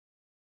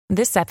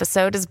This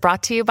episode is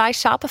brought to you by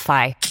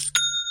Shopify.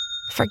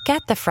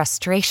 Forget the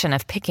frustration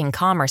of picking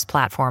commerce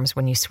platforms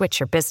when you switch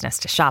your business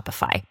to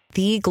Shopify,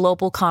 the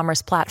global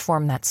commerce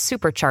platform that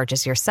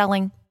supercharges your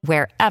selling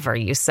wherever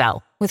you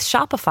sell. With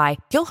Shopify,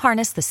 you'll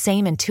harness the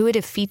same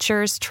intuitive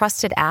features,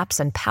 trusted apps,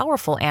 and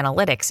powerful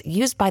analytics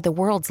used by the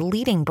world's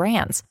leading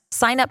brands.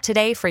 Sign up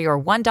today for your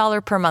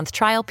 $1 per month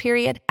trial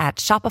period at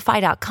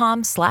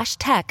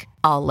shopify.com/tech,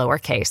 all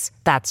lowercase.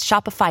 That's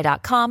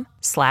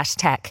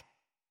shopify.com/tech.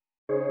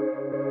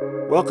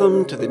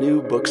 Welcome to the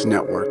New Books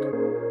Network.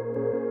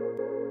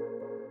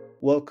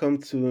 Welcome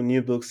to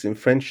New Books in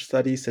French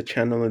Studies, a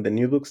channel in the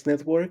New Books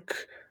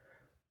Network.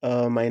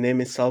 My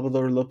name is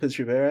Salvador Lopez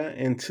Rivera,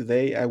 and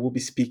today I will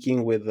be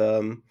speaking with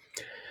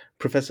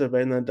Professor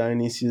Bernard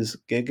Dionysius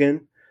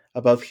Guéguen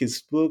about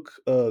his book,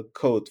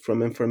 Code,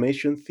 From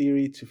Information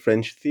Theory to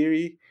French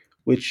Theory,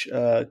 which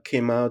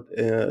came out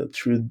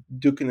through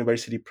Duke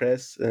University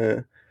Press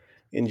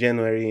in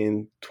January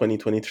in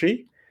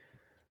 2023.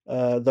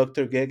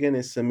 Dr. Guéguen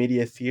is a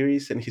media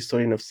theorist and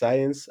historian of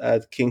science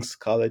at King's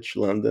College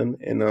London.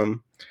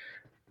 And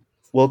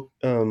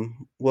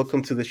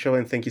welcome to the show,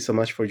 and thank you so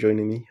much for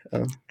joining me.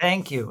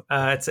 Thank you.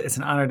 It's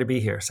an honor to be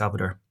here,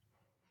 Salvador.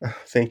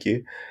 Thank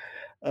you.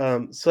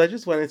 So I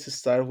just wanted to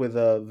start with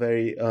a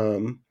very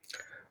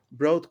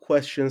broad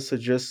question. So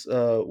just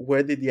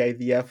where did the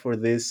idea for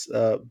this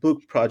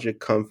book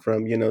project come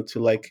from,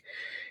 to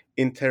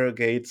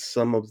interrogate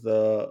some of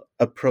the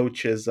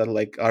approaches that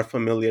are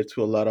familiar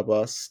to a lot of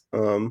us,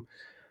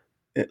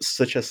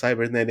 such as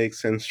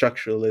cybernetics and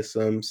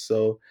structuralism.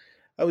 So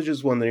I was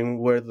just wondering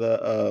where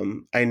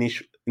the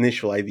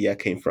initial idea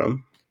came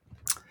from.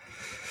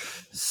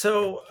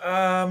 So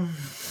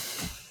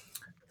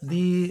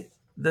the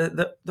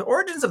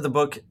origins of the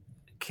book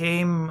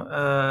came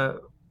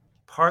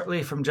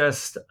partly from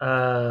just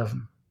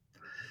kind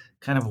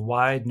of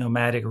wide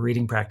nomadic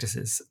reading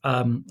practices.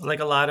 Like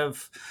a lot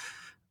of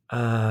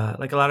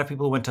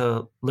people who went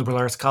to liberal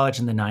arts college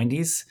in the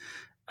 90s.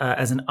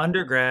 As an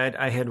undergrad,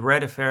 I had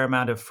read a fair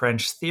amount of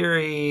French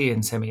theory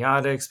and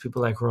semiotics,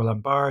 people like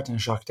Roland Barthes and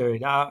Jacques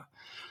Derrida.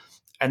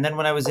 And then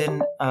when I was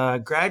in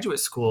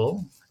graduate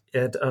school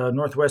at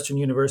Northwestern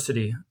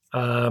University,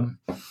 I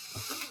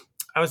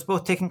was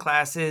both taking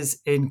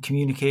classes in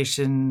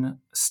communication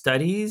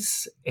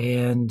studies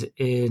and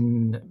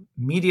in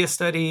media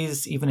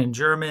studies, even in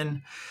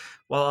German,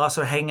 while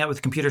also hanging out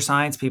with computer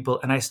science people.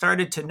 And I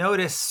started to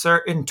notice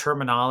certain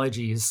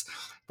terminologies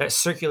that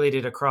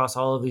circulated across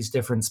all of these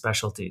different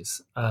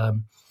specialties.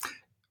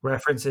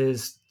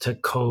 References to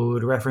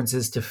code,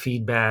 references to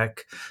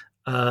feedback,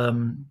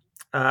 a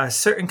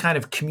certain kind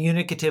of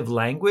communicative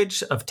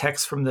language of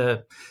texts from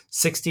the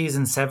 60s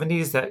and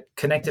 70s that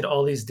connected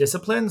all these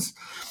disciplines.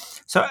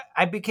 So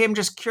I became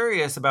just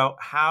curious about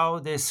how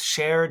this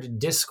shared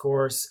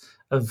discourse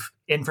of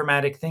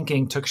informatic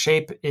thinking took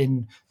shape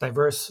in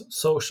diverse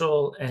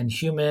social and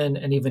human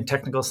and even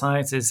technical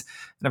sciences.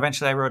 And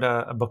eventually I wrote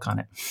a book on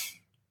it.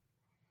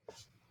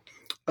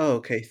 Oh,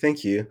 okay.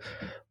 Thank you.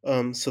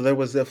 So there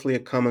was definitely a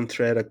common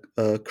thread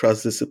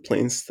across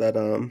disciplines that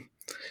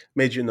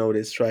made you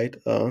notice, right?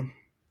 Yes.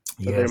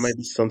 There might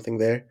be something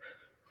there.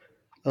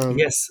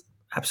 Yes,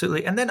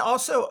 absolutely. And then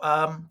also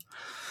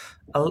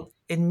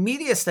in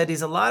media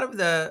studies, a lot of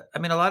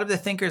the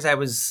thinkers I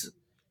was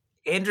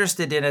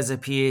interested in as a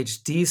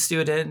PhD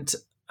student,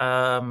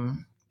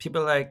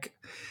 people like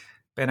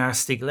Bernard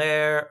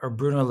Stiegler or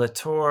Bruno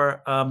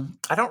Latour.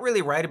 I don't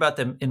really write about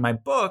them in my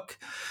book,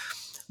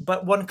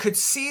 but one could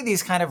see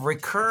these kind of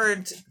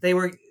recurrent, they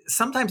were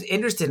sometimes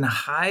interested in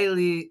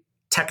highly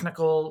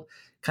technical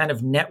kind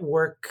of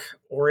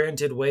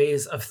network-oriented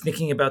ways of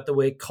thinking about the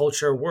way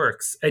culture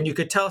works. And you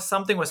could tell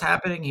something was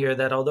happening here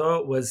that although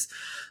it was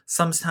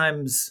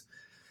sometimes,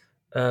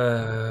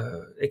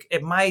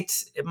 it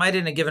might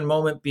in a given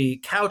moment be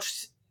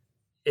couched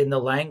in the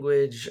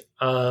language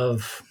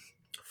of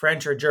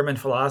French or German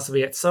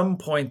philosophy, at some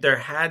point there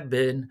had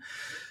been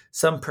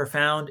some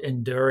profound,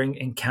 enduring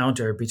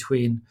encounter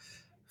between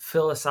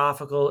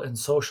philosophical and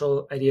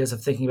social ideas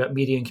of thinking about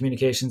media and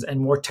communications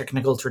and more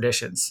technical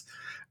traditions.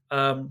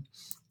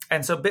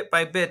 And so bit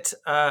by bit,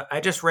 I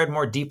just read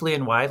more deeply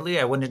and widely.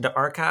 I went into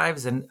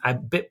archives, and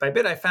bit by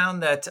bit, I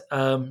found that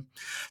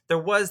there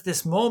was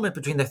this moment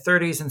between the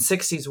 30s and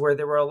 60s where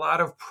there were a lot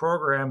of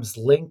programs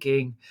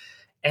linking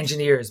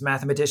engineers,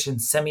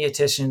 mathematicians,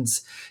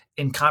 semioticians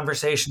in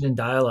conversation and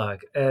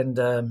dialogue. And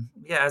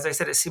as I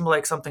said, it seemed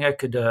like something I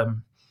could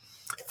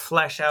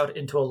flesh out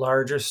into a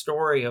larger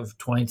story of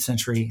 20th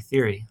century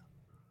theory.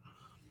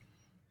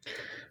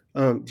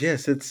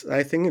 Yes,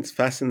 I think it's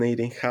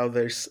fascinating how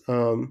there's,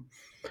 the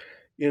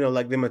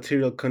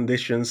material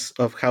conditions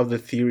of how the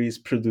theories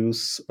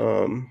produce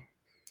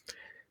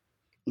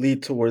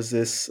lead towards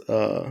this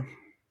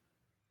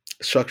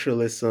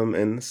structuralism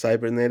and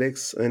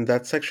cybernetics. And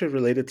that's actually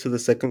related to the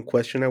second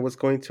question I was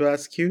going to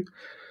ask you,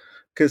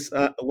 because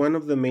one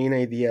of the main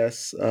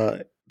ideas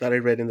that I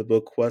read in the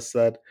book was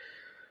that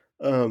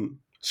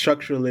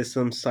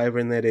structuralism,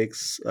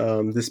 cybernetics,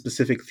 the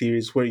specific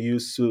theories were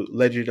used to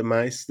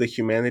legitimize the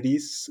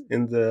humanities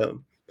in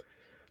the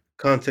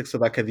context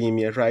of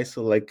academia, right?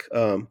 So like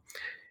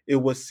it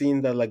was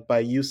seen that like by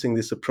using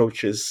these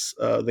approaches,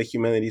 the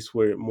humanities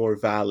were more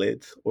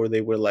valid, or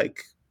they were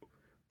like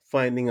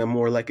finding a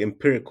more like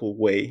empirical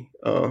way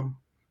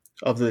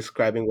of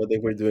describing what they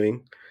were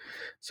doing.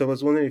 So I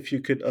was wondering if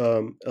you could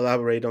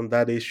elaborate on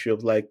that issue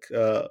of like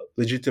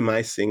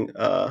legitimizing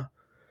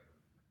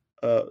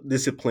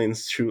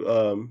disciplines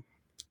through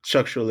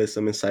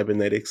structuralism and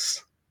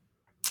cybernetics.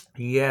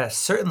 Yes,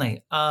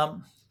 certainly.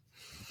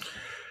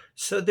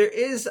 So there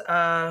is,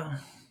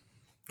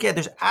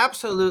 there's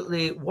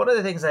absolutely one of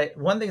the things I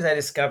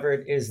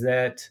discovered is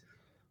that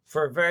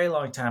for a very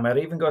long time, I'd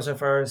even go so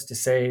far as to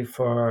say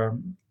for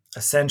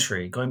a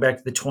century, going back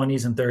to the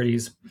 20s and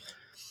 30s,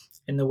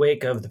 in the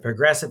wake of the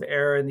progressive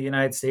era in the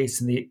United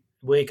States, in the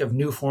wake of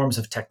new forms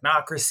of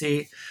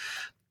technocracy,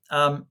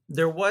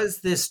 there was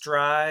this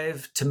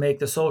drive to make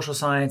the social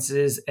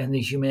sciences and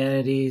the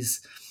humanities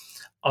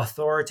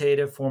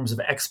authoritative forms of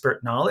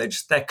expert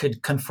knowledge that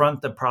could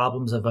confront the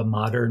problems of a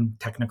modern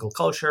technical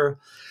culture,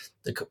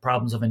 the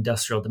problems of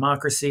industrial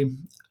democracy.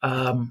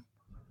 And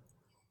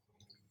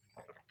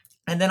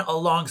then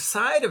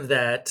alongside of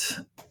that,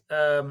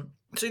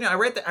 I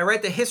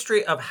write the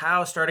history of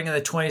how, starting in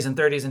the 20s and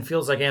 30s, in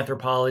fields like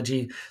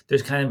anthropology,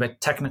 there's kind of a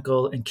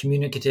technical and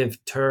communicative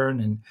turn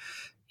and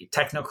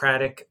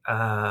technocratic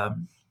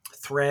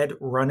thread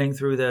running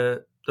through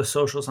the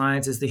social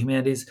sciences, the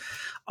humanities.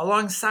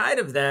 Alongside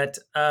of that,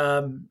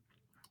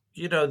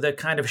 the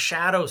kind of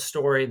shadow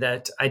story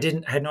that I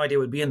had no idea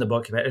would be in the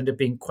book, but ended up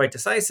being quite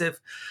decisive.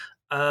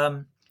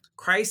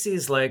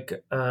 Crises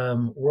like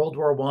World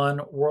War I,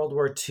 World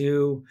War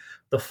II,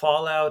 the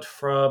fallout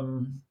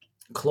from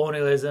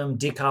colonialism,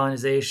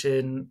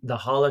 decolonization, the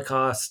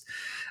Holocaust,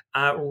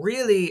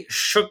 really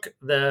shook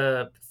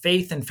the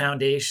faith and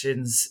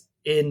foundations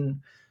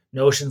in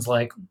notions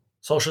like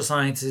social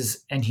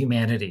sciences and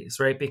humanities,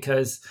 right?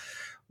 Because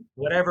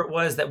whatever it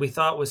was that we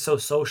thought was so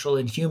social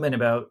and human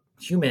about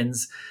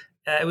humans,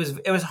 it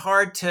was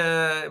hard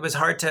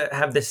to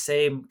have the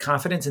same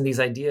confidence in these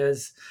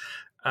ideas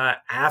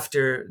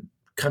after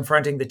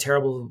confronting the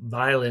terrible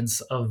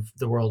violence of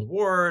the world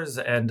wars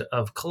and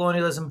of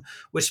colonialism,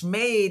 which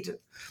made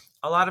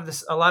a lot of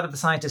the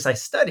scientists I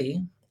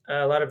study,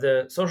 a lot of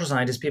the social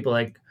scientists, people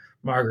like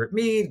Margaret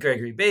Mead,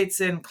 Gregory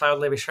Bateson, Claude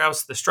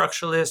Lévi-Strauss, the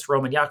structuralist,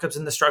 Roman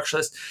Jakobson, the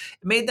structuralist,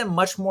 it made them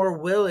much more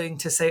willing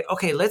to say,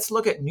 okay, let's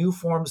look at new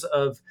forms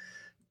of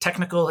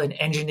technical and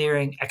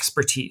engineering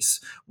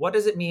expertise. What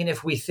does it mean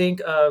if we think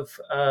of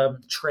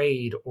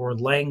trade or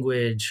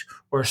language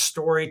or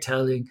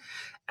storytelling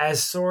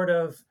as sort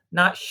of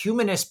not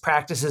humanist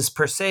practices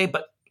per se,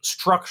 but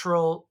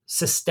structural,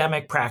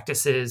 systemic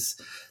practices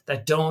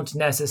that don't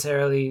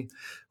necessarily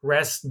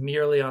rest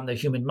merely on the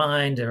human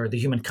mind or the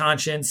human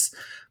conscience,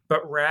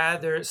 but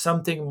rather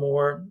something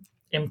more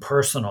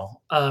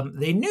impersonal.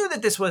 They knew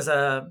that this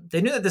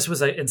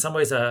was in some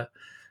ways a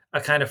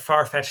kind of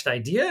far-fetched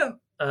idea.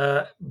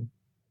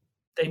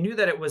 They knew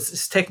that it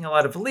was taking a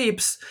lot of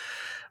leaps,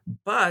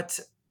 but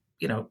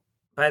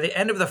by the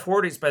end of the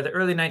 40s, by the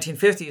early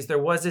 1950s, there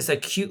was this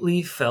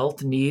acutely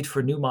felt need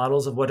for new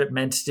models of what it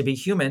meant to be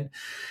human.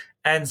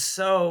 And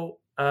so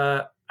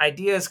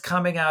ideas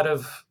coming out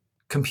of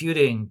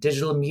computing,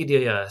 digital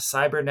media,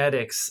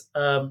 cybernetics,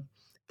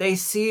 they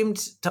seemed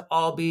to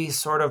all be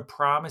sort of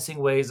promising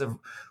ways of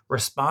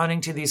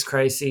responding to these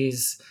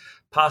crises,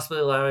 possibly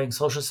allowing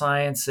social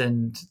science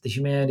and the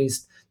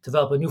humanities to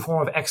develop a new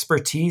form of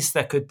expertise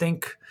that could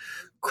think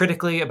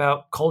critically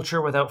about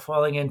culture without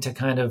falling into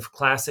kind of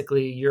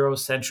classically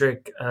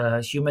Eurocentric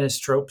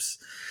humanist tropes.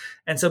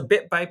 And so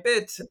bit by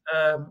bit,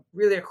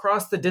 really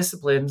across the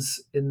disciplines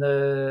in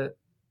the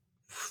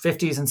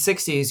 50s and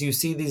 60s, you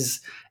see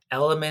these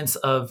elements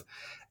of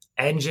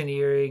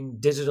engineering,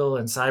 digital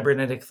and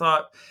cybernetic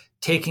thought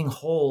taking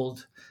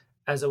hold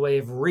as a way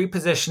of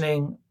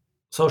repositioning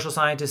social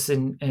scientists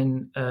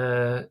and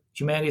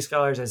humanities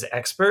scholars as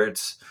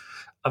experts,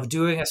 of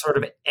doing a sort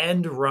of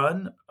end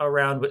run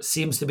around what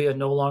seems to be a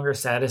no longer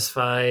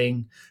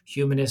satisfying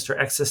humanist or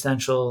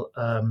existential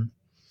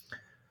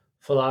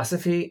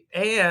philosophy,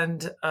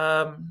 and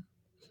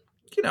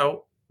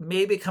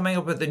maybe coming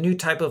up with a new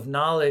type of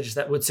knowledge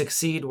that would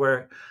succeed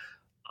where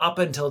up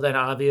until then,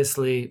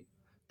 obviously,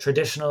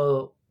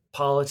 traditional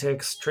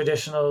politics,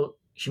 traditional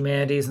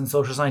humanities and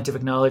social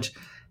scientific knowledge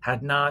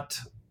had not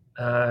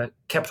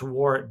kept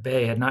war at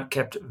bay, had not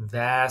kept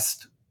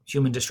vast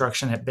human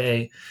destruction at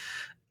bay.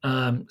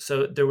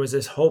 So there was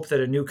this hope that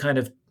a new kind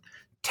of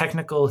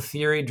technical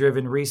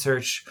theory-driven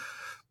research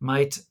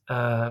might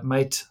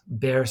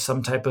bear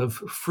some type of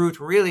fruit,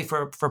 really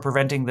for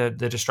preventing the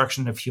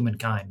destruction of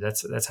humankind.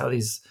 That's how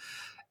these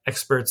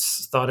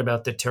experts thought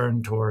about the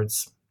turn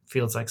towards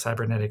fields like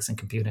cybernetics and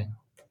computing.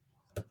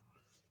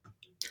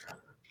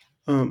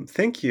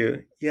 Thank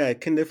you. Yeah, I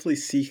can definitely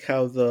see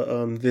how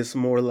the this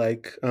more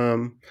like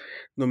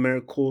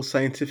numerical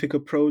scientific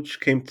approach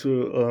came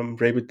to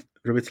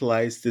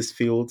revitalize these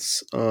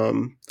fields.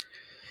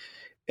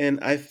 And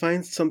I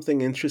find something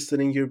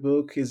interesting in your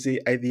book is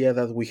the idea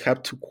that we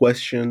have to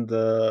question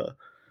the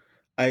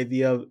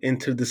idea of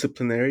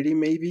interdisciplinarity,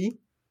 maybe.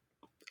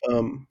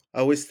 I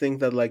always think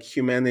that like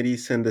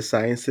humanities and the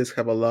sciences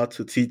have a lot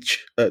to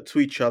teach to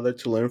each other,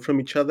 to learn from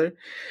each other.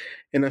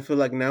 And I feel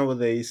like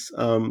nowadays,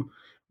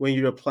 when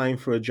you're applying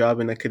for a job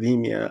in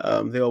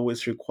academia, they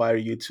always require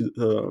you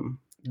to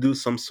do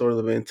some sort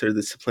of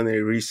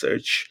interdisciplinary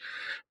research.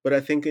 But I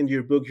think in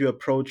your book, you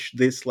approach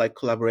this like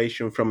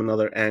collaboration from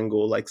another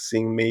angle, like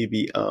seeing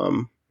maybe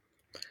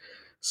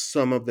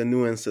some of the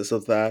nuances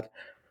of that.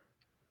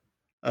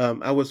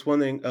 I was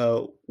wondering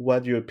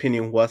what your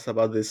opinion was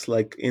about this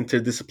like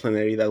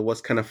interdisciplinary that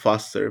was kind of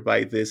fostered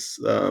by this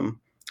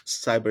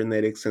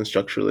cybernetics and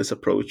structuralist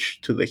approach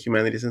to the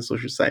humanities and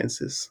social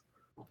sciences.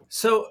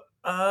 So,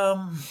 a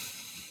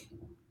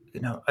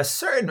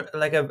certain,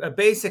 like a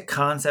basic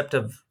concept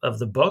of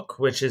the book,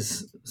 which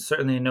is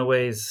certainly in no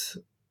ways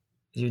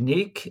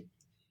unique,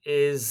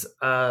 is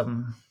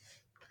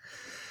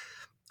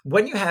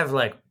when you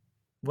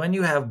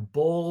have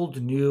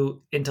bold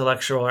new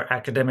intellectual or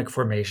academic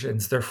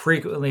formations, they're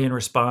frequently in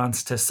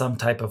response to some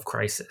type of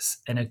crisis,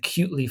 an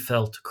acutely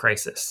felt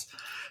crisis.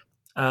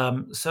 We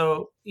can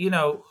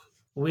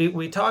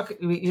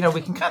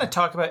kind of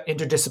talk about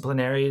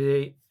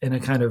interdisciplinarity in a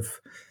kind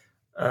of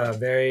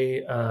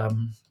very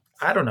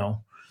I don't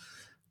know.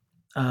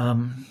 I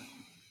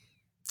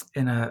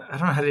don't know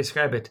how to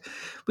describe it.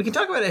 We can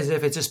talk about it as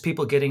if it's just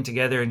people getting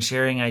together and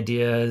sharing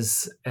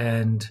ideas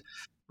and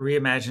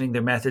reimagining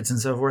their methods and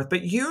so forth.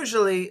 But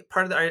usually,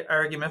 part of the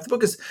argument of the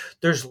book is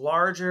there's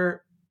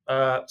larger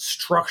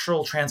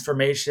structural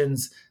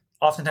transformations,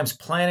 oftentimes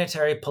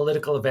planetary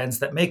political events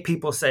that make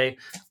people say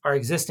our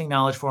existing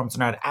knowledge forms are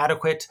not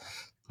adequate.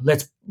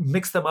 Let's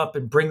mix them up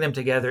and bring them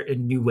together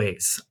in new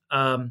ways.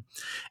 And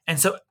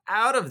so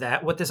out of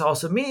that, what this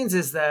also means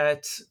is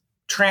that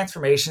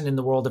transformation in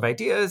the world of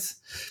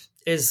ideas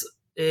is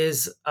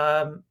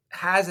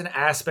has an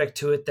aspect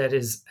to it that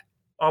is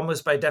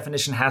almost by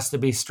definition has to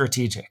be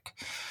strategic.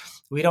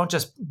 We don't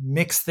just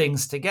mix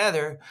things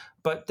together,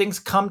 but things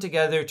come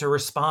together to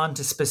respond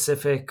to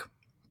specific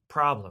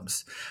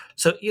problems.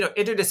 So,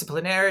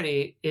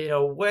 interdisciplinarity, in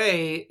a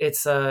way,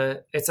 it's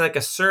like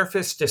a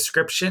surface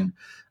description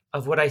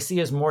of what I see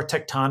as more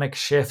tectonic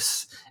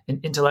shifts in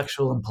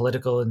intellectual and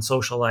political and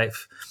social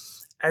life.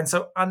 And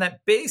so on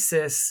that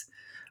basis,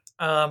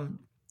 I'm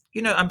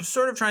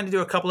sort of trying to do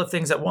a couple of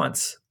things at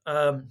once.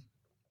 I'm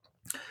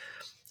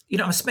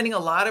spending a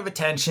lot of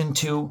attention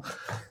to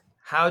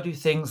how do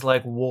things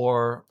like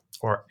war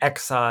or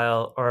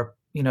exile or,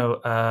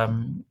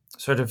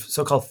 sort of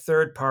so-called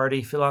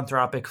third-party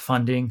philanthropic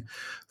funding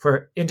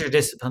for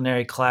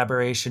interdisciplinary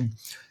collaboration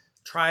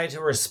try to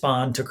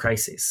respond to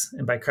crises.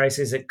 And by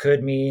crises, it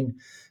could mean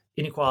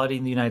inequality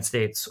in the United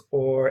States,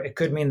 or it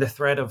could mean the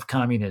threat of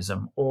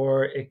communism,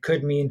 or it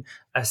could mean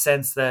a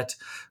sense that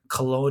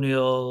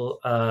colonial,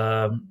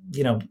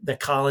 the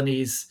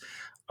colonies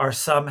are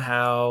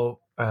somehow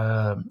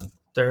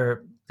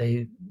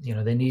they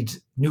need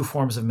new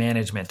forms of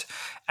management.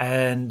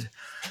 And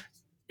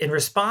in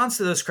response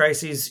to those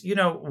crises,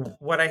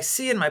 what I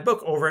see in my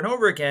book over and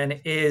over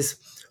again is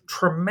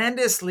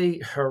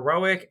tremendously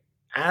heroic,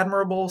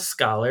 admirable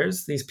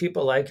scholars, these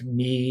people like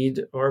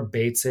Mead or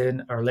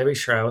Bateson or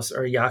Levi-Strauss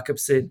or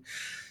Jacobson,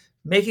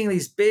 making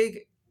these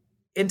big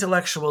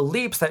intellectual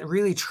leaps that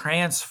really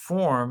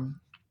transform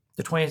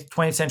the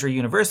 20th century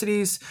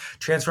universities,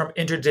 transform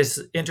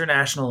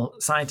international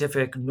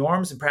scientific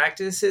norms and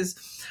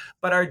practices,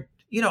 but are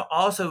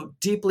also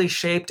deeply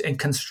shaped and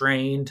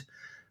constrained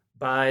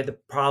by the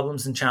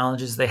problems and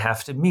challenges they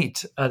have to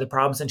meet, the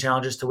problems and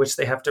challenges to which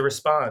they have to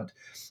respond.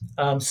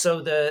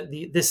 So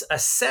this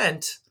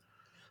ascent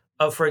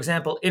of, for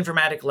example,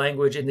 informatic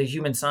language in the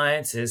human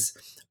sciences,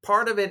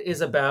 part of it is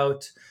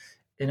about,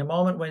 in a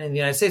moment when in the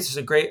United States there's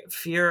a great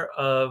fear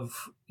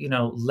of,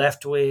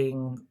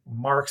 left-wing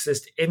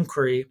Marxist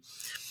inquiry,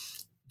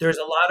 there's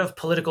a lot of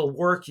political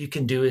work you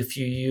can do if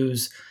you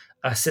use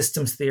a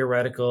systems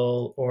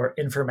theoretical or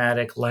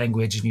informatic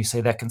language and you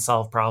say that can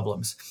solve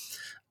problems.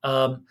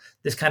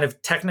 This kind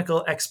of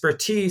technical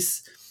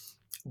expertise,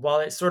 while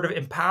it sort of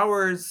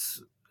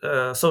empowers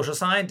social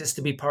scientists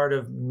to be part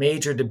of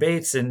major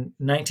debates in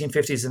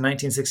 1950s and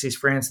 1960s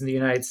France and the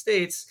United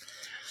States,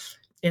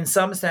 in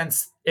some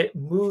sense, it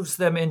moves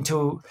them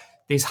into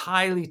these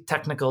highly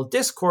technical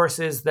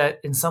discourses that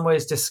in some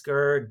ways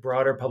discourage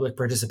broader public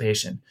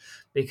participation,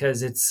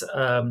 because it's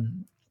to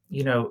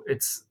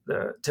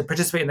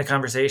participate in the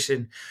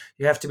conversation,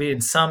 you have to be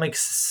to some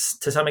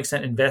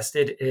extent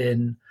invested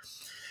in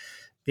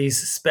these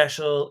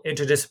special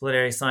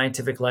interdisciplinary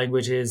scientific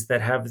languages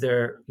that have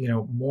their,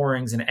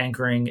 moorings and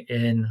anchoring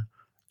in,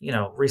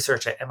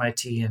 research at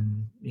MIT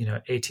and,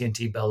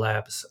 AT&T Bell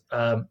Labs.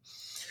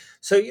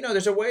 So,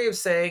 there's a way of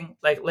saying,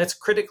 like, let's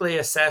critically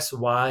assess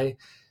why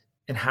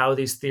and how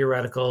these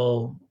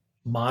theoretical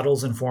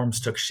models and forms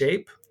took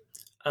shape.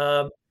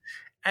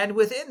 And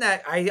within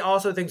that, I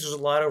also think there's a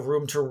lot of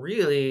room to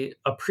really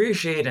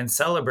appreciate and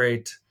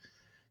celebrate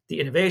the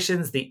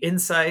innovations, the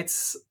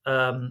insights,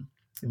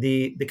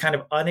 the kind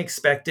of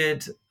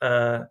unexpected,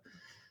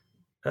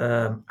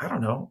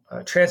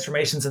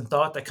 transformations in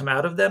thought that come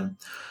out of them,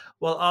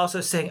 while also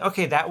saying,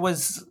 okay, that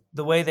was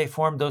the way they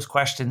formed those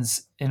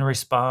questions in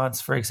response,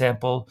 for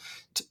example,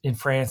 in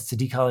France to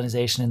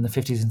decolonization in the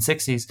 50s and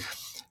 60s.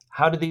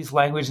 How do these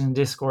languages and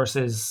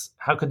discourses,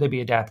 how could they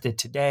be adapted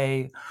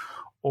today?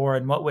 Or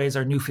in what ways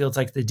are new fields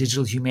like the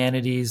digital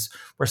humanities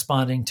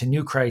responding to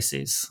new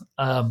crises?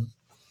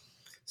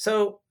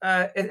 So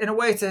in a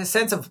way, it's a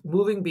sense of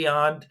moving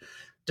beyond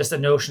just a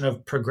notion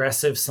of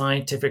progressive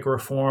scientific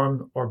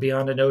reform or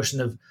beyond a notion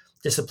of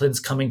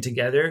disciplines coming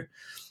together,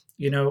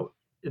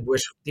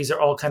 which these are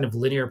all kind of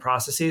linear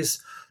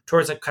processes,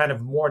 towards a kind of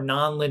more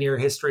nonlinear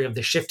history of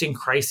the shifting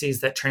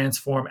crises that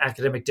transform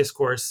academic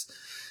discourse,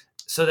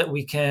 so that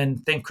we can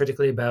think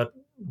critically about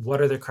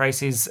what are the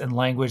crises and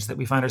language that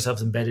we find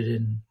ourselves embedded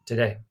in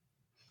today.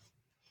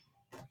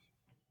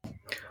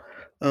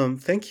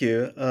 Thank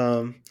you.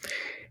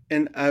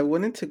 And I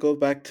wanted to go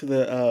back to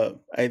the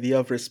idea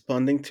of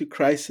responding to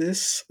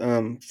crisis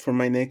for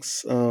my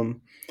next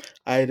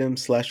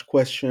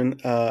item/question.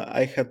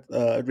 I had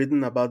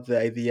written about the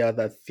idea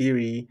that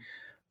theory,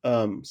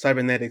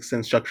 cybernetics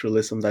and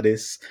structuralism, that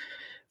is,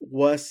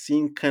 was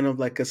seen kind of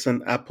like as an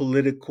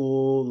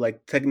apolitical,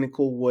 like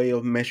technical way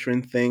of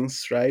measuring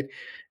things, right?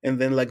 And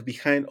then like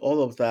behind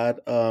all of that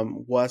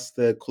was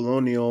the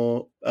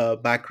colonial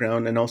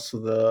background and also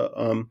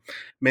the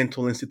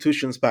mental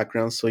institutions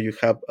background. So you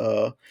have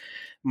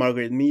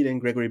Margaret Mead and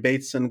Gregory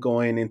Bateson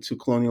going into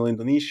colonial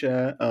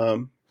Indonesia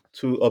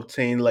to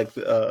obtain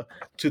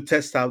to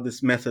test out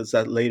these methods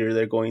that later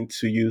they're going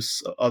to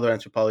use other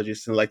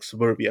anthropologists in like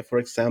suburbia, for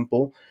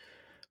example.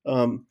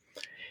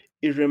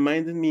 It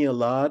reminded me a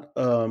lot.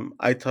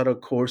 I taught a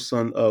course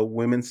on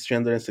women's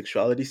gender and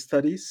sexuality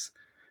studies.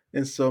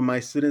 And so my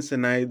students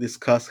and I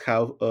discussed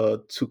how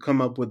to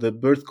come up with a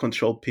birth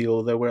control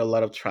pill. There were a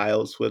lot of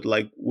trials with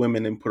like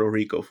women in Puerto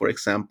Rico, for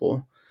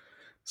example.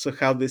 So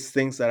how these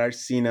things that are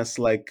seen as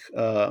like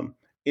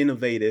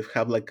innovative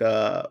have like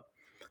a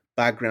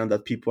background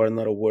that people are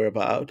not aware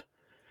about.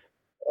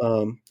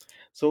 So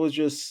I was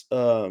just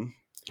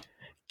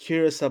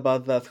curious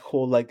about that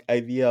whole like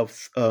idea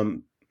of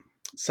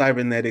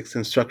cybernetics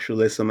and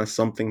structuralism as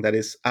something that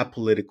is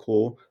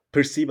apolitical,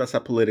 perceived as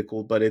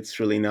apolitical, but it's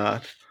really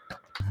not.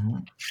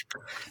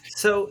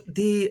 So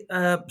these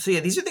are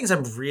things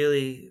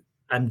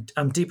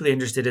I'm deeply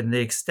interested in, the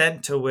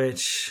extent to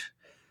which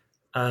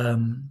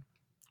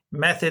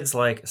methods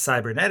like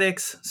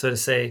cybernetics, so to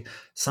say,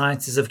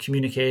 sciences of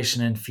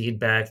communication and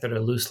feedback that are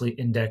loosely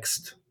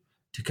indexed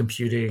to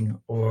computing,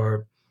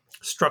 or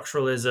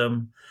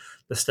structuralism,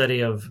 the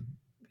study of,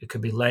 it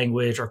could be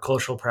language or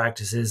cultural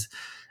practices,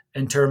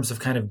 in terms of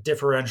kind of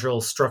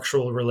differential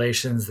structural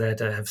relations that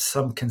have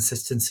some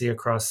consistency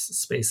across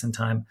space and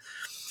time.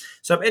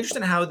 So I'm interested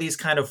in how these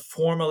kind of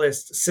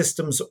formalist,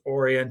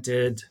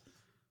 systems-oriented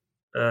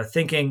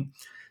thinking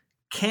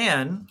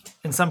can,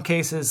 in some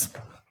cases,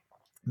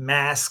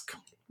 mask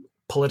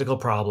political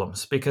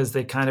problems, because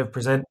they kind of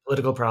present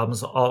political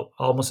problems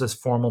almost as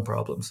formal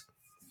problems.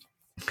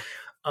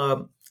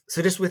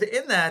 So just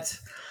within that,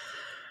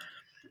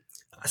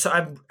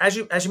 so as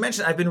you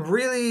mentioned, I've been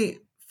really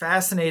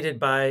fascinated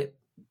by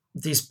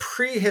these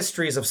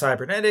prehistories of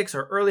cybernetics,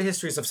 or early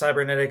histories of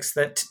cybernetics,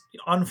 that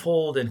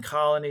unfold in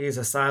colonies,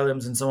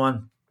 asylums, and so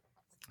on.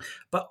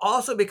 But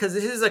also because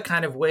this is a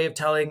kind of way of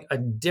telling a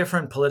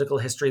different political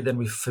history than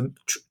we've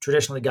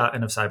traditionally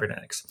gotten of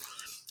cybernetics.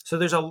 So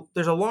there's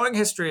a long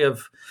history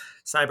of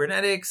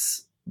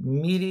cybernetics,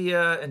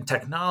 media and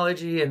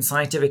technology and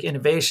scientific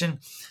innovation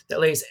that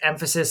lays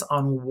emphasis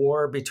on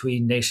war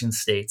between nation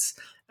states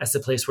as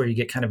the place where you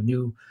get kind of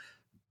new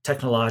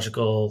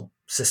technological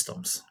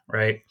systems,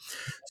 right?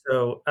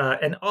 So,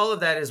 and all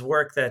of that is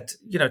work that,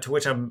 to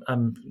which I'm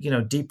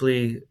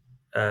deeply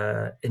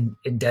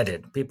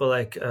indebted. People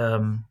like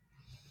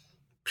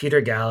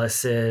Peter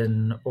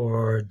Gallison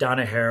or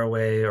Donna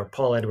Haraway or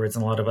Paul Edwards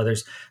and a lot of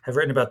others have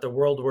written about the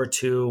World War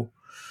II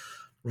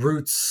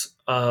roots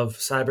of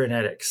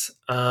cybernetics.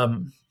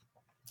 But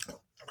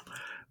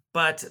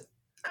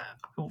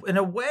in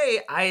a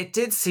way, it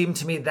did seem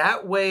to me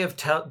that way of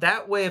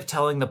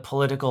telling the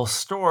political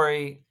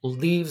story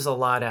leaves a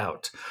lot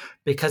out,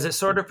 because it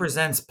sort of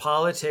presents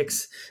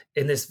politics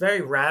in this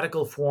very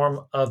radical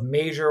form of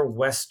major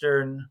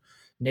Western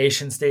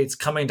nation states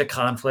coming to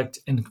conflict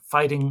and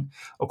fighting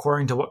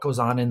according to what goes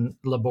on in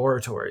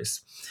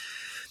laboratories.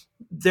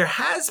 There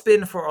has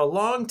been for a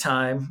long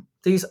time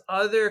these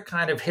other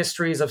kind of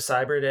histories of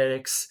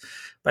cybernetics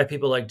by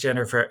people like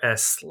Jennifer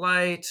S.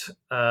 Slight,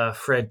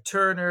 Fred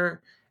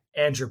Turner,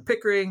 Andrew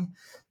Pickering,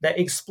 that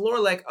explore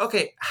like,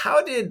 okay,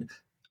 how did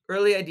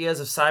early ideas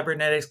of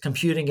cybernetics,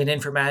 computing, and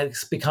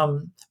informatics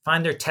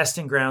find their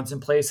testing grounds in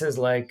places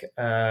like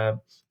the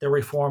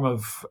reform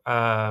of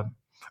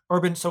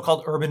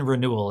so-called urban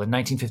renewal in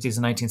 1950s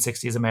and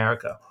 1960s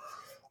America,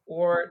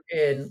 or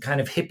in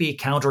kind of hippie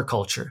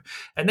counterculture.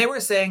 And they were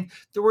saying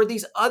there were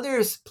these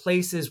other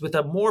places with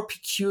a more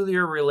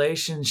peculiar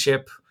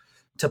relationship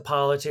to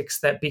politics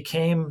that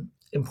became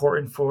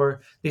important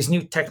for these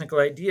new technical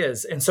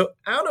ideas. And so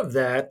out of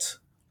that,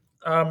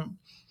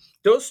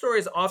 those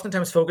stories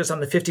oftentimes focus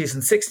on the 50s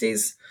and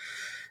 60s.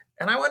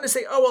 And I want to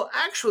say, oh, well,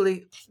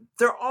 actually,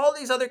 there are all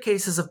these other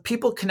cases of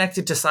people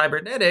connected to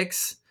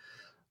cybernetics,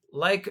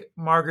 like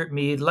Margaret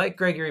Mead, like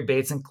Gregory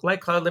Bates, and like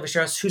Claude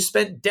Lévi-Strauss, who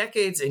spent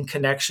decades in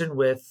connection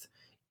with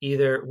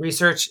either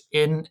research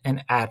in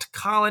and at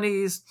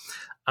colonies,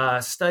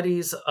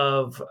 studies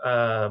of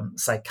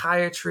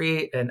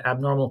psychiatry and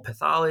abnormal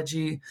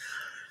pathology.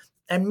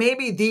 And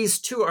maybe these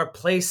two are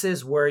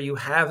places where you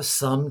have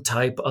some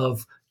type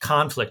of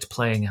conflict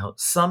playing out,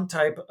 some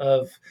type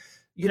of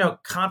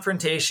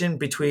confrontation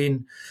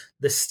between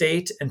the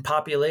state and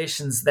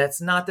populations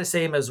that's not the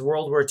same as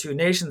World War II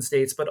nation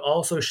states, but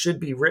also should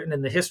be written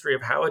in the history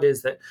of how it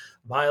is that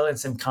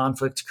violence and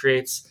conflict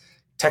creates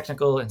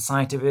technical and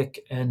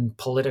scientific and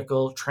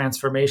political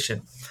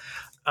transformation.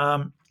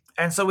 And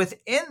so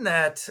within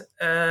that,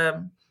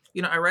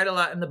 I write a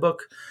lot in the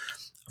book,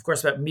 of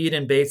course, about Mead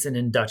and Bateson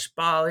in Dutch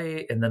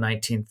Bali in the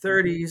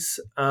 1930s.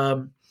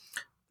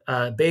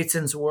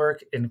 Bateson's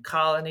work in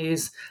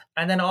colonies,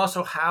 and then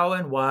also how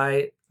and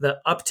why the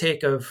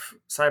uptake of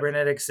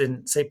cybernetics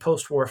in, say,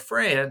 post-war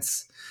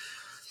France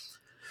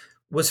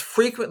was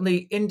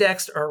frequently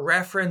indexed or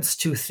referenced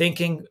to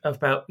thinking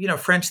about,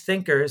 French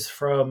thinkers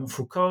from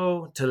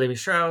Foucault to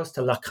Lévi-Strauss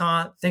to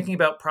Lacan, thinking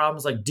about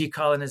problems like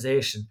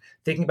decolonization,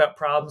 thinking about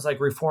problems like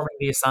reforming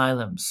the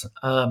asylums.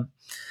 And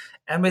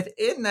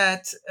within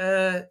that,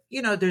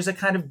 there's a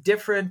kind of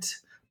different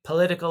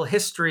political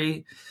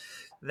history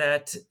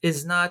that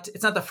it's not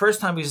the first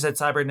time we said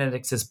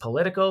cybernetics is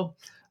political,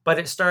 but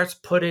it starts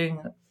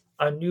putting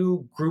a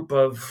new group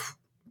of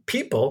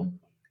people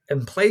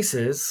and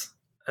places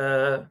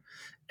and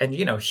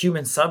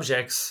human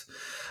subjects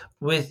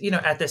with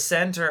at the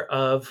center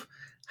of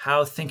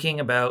how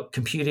thinking about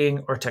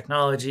computing or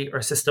technology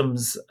or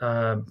systems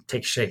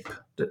take shape.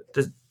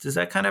 Does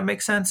that kind of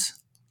make sense?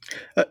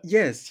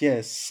 Yes.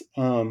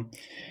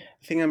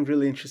 I think I'm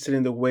really interested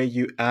in the way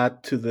you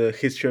add to the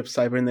history of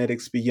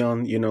cybernetics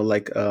beyond,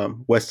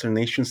 Western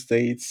nation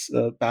states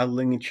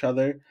battling each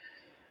other.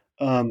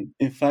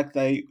 In fact,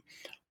 I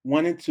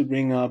wanted to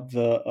bring up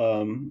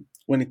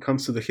when it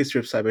comes to the history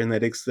of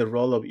cybernetics, the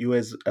role of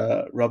U.S.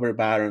 Robert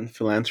Baron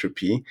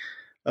philanthropy.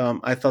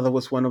 I thought that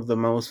was one of the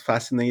most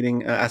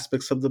fascinating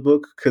aspects of the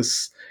book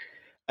because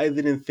I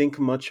didn't think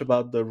much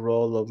about the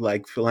role of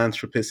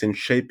philanthropists in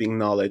shaping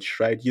knowledge,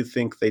 right? You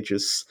think they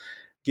just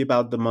give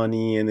out the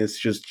money and it's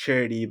just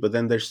charity, but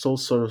then there's all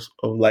sorts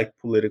of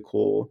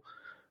political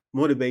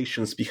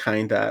motivations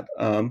behind that.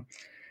 And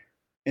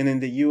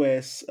in the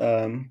US,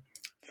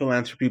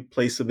 philanthropy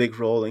plays a big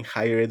role in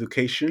higher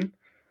education.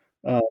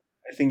 I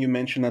think you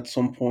mentioned at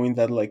some point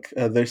that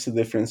there's a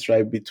difference,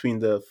 right, between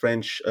the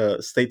French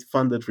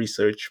state-funded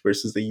research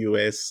versus the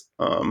US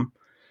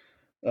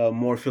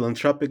more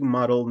philanthropic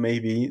model,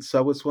 maybe. So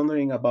I was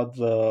wondering about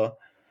the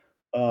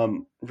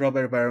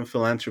Robert Baron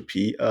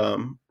philanthropy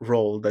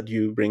role that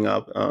you bring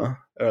up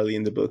early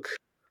in the book.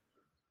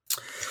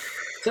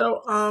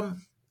 So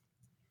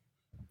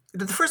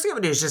the first thing I'm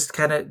going to do is just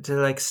kind of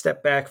to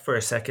step back for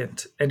a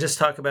second and just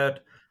talk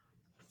about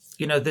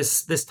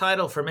this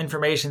title, From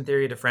Information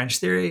Theory to French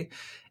Theory.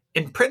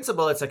 In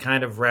principle, it's a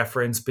kind of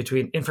reference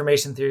between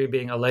information theory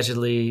being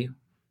allegedly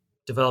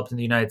developed in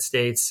the United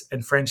States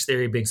and French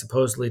theory being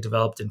supposedly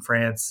developed in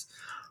France.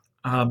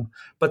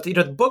 But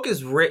the book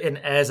is written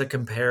as a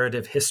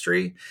comparative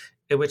history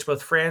in which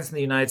both France and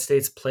the United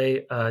States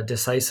play a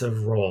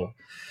decisive role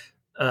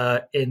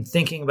in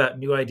thinking about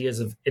new ideas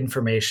of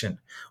information.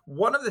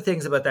 One of the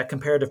things about that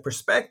comparative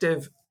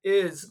perspective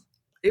is,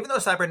 even though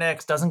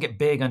cybernetics doesn't get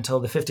big until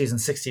the 50s and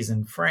 60s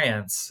in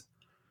France,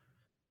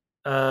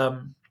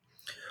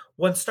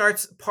 one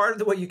starts, part of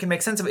the way you can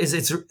make sense of it is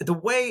it's the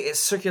way it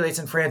circulates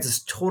in France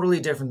is totally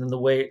different than the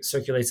way it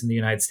circulates in the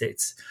United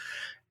States.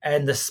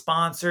 And the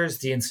sponsors,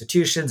 the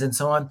institutions, and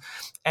so on.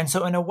 And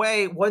so in a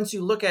way, once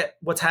you look at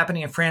what's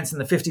happening in France in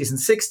the 50s and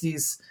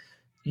 60s,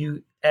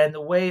 and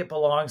the way it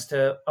belongs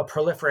to a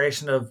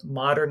proliferation of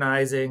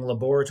modernizing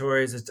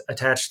laboratories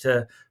attached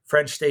to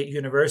French state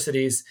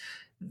universities,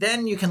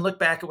 then you can look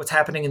back at what's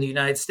happening in the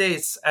United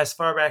States as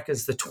far back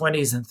as the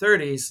 20s and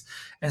 30s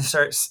and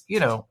start,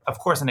 of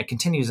course, and it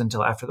continues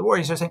until after the war,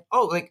 you start saying,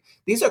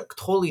 these are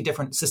totally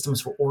different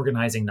systems for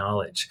organizing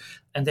knowledge,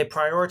 and they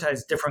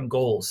prioritize different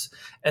goals.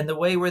 And the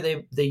way where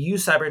they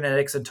use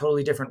cybernetics in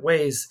totally different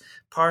ways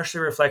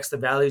partially reflects the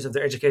values of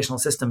their educational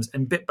systems.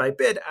 And bit by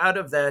bit, out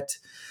of that,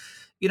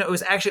 it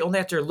was actually only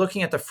after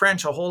looking at the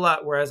French a whole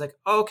lot where I was like,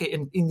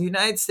 in the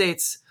United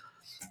States,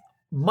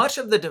 much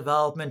of the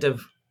development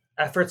of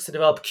efforts to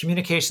develop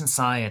communication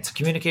science,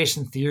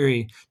 communication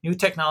theory, new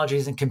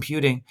technologies in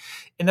computing.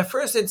 In the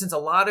first instance, a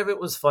lot of it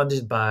was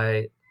funded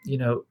by,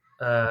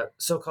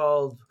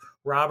 so-called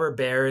robber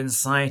barons,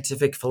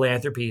 scientific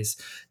philanthropies,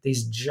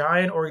 these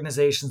giant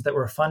organizations that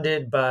were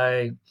funded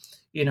by,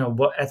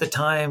 what at the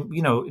time,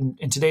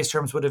 in today's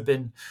terms would have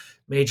been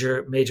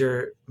major,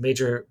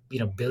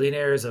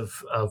 billionaires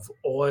of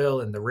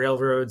oil and the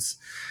railroads,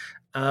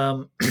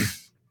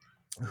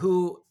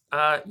 who,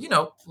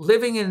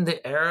 living in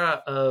the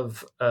era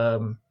of, a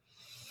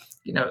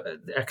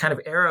kind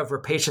of era of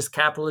rapacious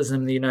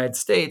capitalism in the United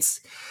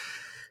States,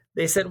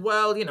 they said,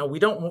 well, we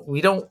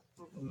don't,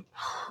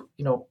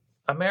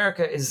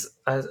 America is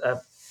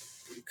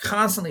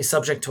constantly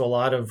subject to a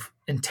lot of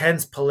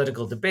intense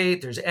political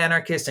debate. There's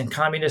anarchist and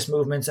communist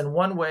movements, and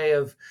one way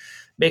of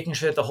making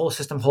sure that the whole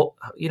system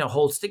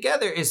holds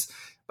together is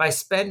by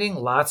spending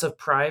lots of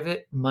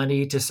private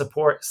money to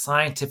support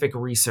scientific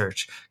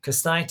research, because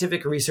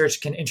scientific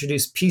research can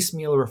introduce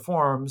piecemeal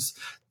reforms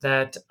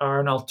that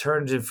are an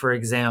alternative, for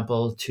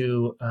example,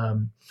 to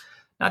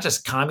not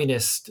just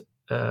communist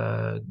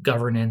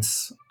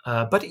governance,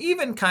 but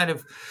even kind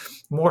of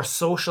more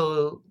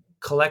social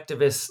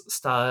collectivist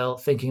style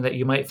thinking that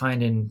you might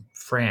find in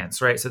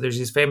France, right? So there's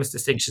these famous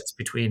distinctions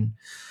between,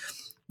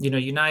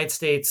 United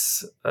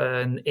States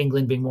and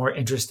England being more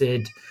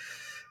interested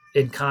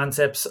in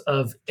concepts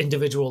of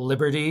individual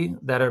liberty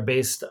that are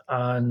based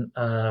on,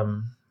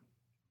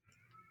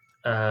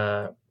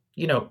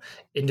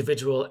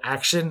 individual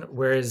action,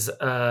 whereas,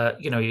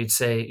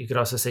 you could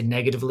also say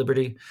negative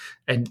liberty,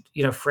 and,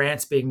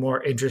 France being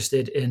more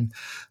interested in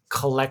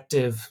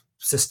collective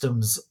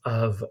systems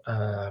of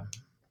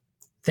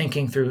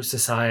thinking through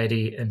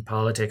society and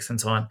politics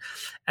and so on.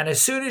 And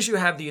as soon as you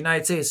have the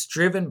United States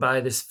driven by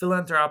this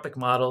philanthropic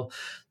model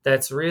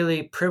that's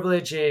really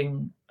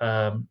privileging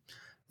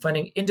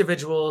funding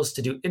individuals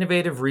to do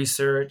innovative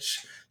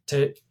research,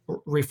 to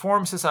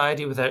reform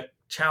society without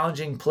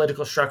challenging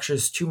political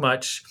structures too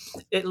much,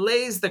 it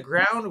lays the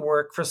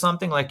groundwork for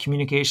something like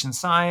communication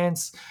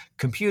science,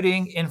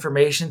 computing,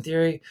 information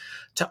theory,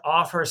 to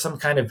offer some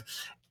kind of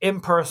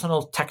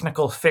impersonal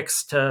technical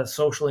fix to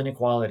social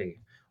inequality.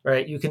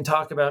 Right, you can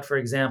talk about, for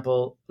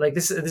example, like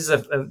this is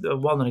a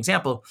well-known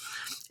example.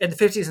 In the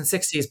 50s and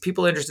 60s,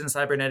 people interested in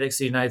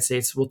cybernetics in the United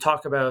States will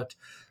talk about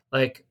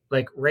like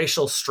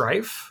racial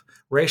strife,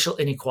 racial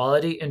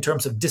inequality in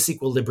terms of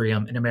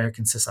disequilibrium in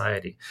American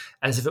society,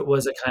 as if it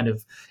was a kind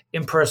of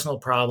impersonal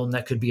problem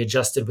that could be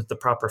adjusted with the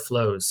proper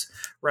flows,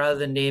 rather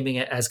than naming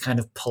it as kind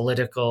of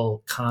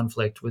political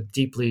conflict with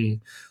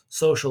deeply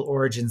social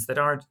origins that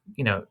aren't,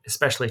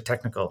 especially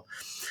technical.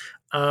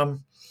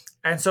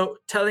 And so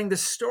telling the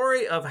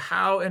story of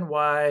how and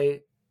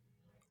why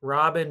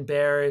Robin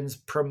Behrens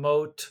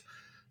promote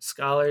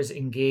scholars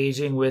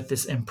engaging with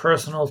this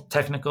impersonal,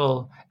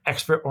 technical,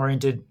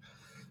 expert-oriented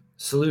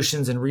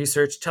solutions and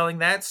research, telling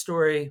that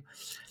story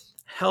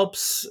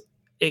helps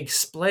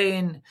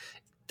explain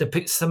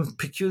some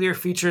peculiar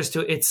features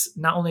to its,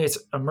 not only its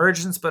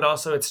emergence, but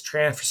also its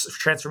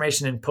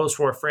transformation in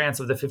post-war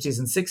France of the 50s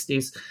and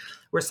 60s,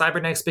 where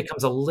cybernetics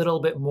becomes a little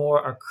bit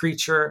more a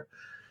creature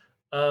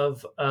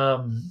of,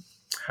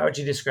 how would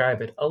you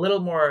describe it? A little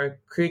more a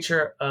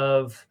creature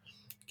of,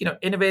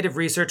 innovative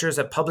researchers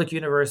at public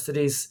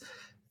universities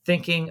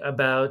thinking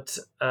about,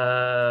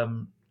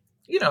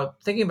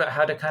 thinking about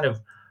how to kind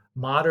of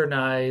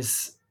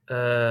modernize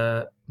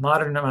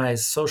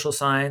social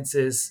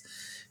sciences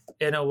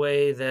in a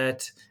way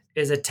that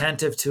is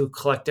attentive to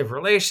collective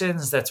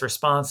relations, that's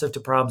responsive to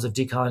problems of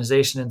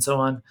decolonization and so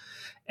on.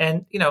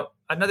 And,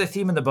 another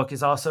theme in the book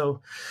is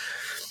also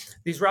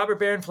these Robert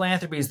Behrens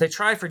philanthropies. They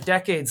try for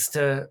decades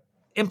to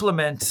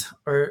implement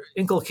or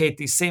inculcate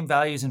these same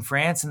values in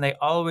France, and they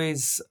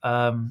always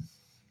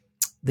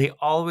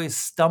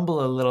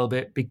stumble a little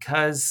bit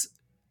because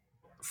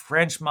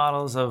French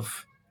models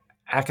of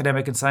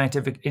academic and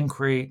scientific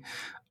inquiry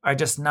are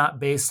just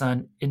not based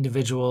on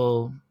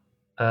individual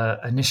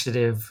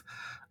initiative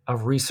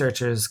of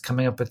researchers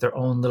coming up with their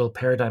own little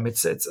paradigm.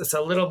 It's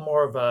a little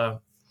more of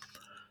a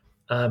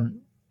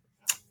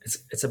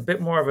it's a bit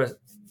more of a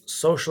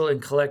social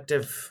and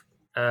collective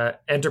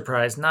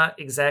enterprise, not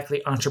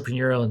exactly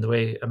entrepreneurial in the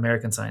way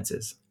American science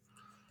is.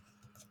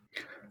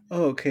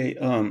 Oh, okay.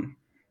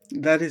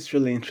 That is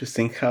really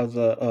interesting how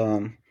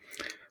the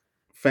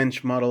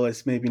French model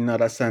is maybe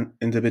not as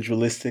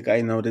individualistic.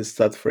 I noticed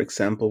that, for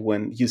example,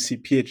 when you see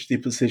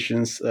PhD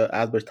positions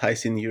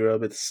advertised in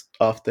Europe, it's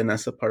often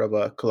as a part of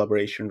a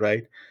collaboration,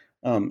 right?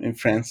 In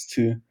France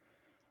too.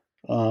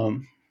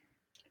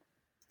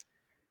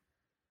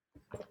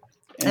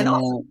 And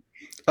also,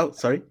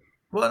 sorry.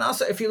 Well, and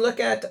also if you look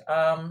at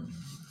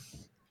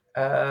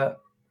to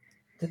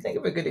think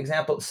of a good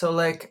example, so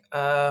like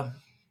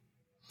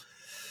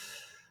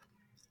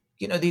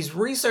these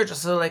researchers,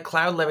 so like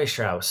Claude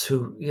Lévi-Strauss,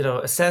 who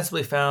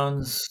ostensibly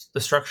founds the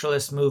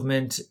structuralist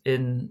movement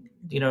in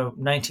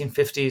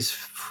 1950s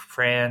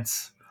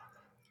France.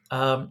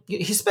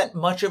 He spent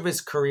much of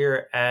his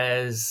career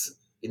as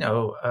he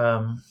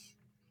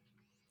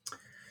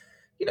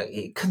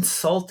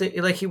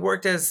consulted, like he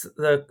worked as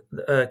the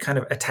kind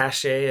of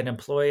attaché, an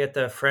employee at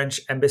the French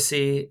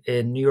embassy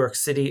in New York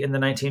City in the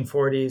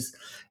 1940s.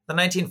 In the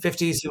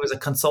 1950s, he was a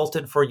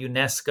consultant for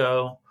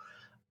UNESCO.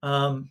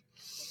 And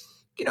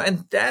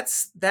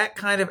that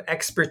kind of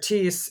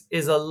expertise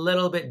is a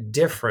little bit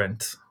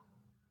different.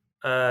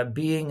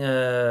 Being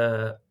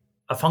a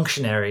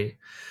functionary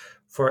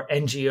for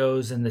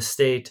NGOs in the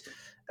state,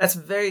 that's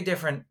very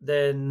different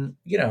than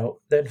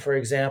for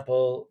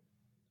example,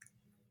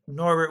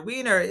 Norbert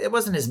Wiener, it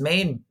wasn't his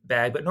main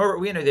bag, but Norbert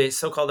Wiener, the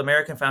so-called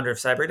American founder of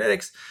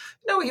cybernetics,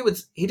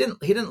 he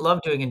didn't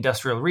love doing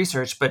industrial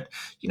research, but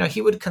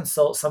he would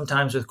consult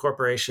sometimes with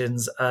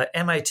corporations.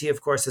 MIT,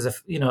 of course, is a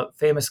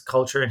famous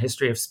culture and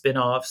history of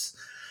spin-offs,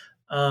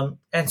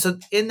 and so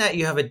in that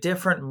you have a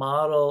different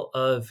model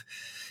of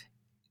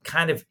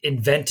kind of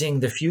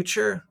inventing the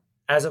future,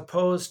 as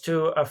opposed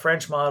to a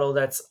French model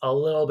that's a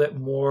little bit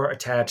more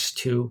attached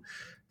to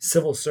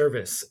civil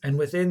service, and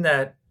within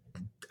that,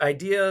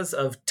 ideas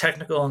of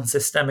technical and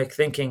systemic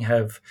thinking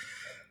have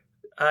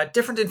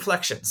different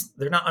inflections.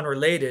 They're not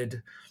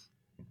unrelated.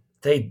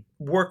 They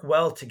work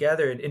well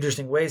together in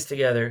interesting ways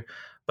together,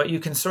 but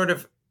you can sort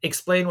of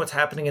explain what's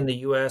happening in the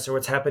US or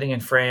what's happening in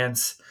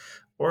France,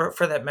 or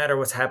for that matter,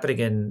 what's happening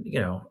in,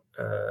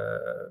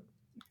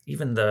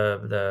 even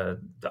the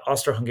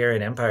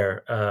Austro-Hungarian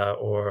Empire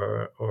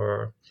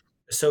or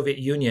the Soviet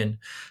Union,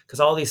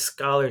 because all these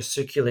scholars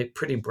circulate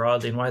pretty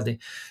broadly and widely.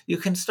 You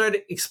can start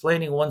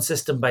explaining one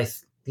system by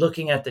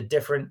looking at the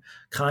different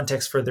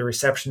contexts for the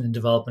reception and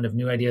development of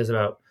new ideas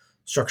about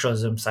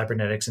structuralism,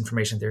 cybernetics,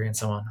 information theory, and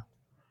so on.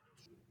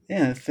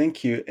 Yeah,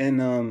 thank you. And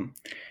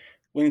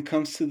when it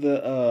comes to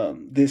the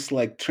this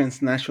like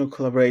transnational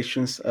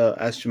collaborations,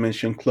 as you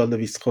mentioned, Claude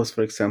Lévi-Strauss,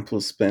 for example,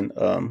 spent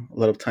a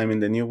lot of time in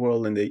the New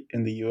World in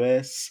the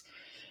U.S.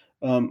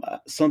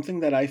 Something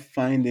that I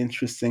find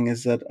interesting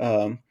is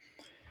that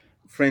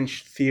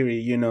French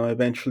theory,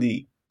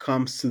 eventually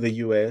comes to the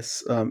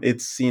U.S.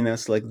 It's seen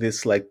as like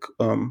this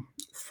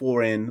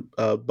foreign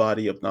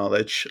body of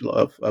knowledge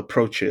of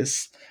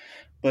approaches,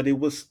 but it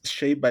was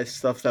shaped by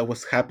stuff that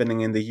was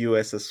happening in the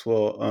U.S. as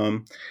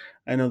well.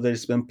 I know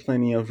there's been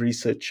plenty of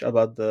research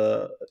about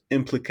the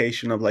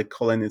implication of like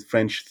calling it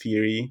French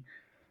theory.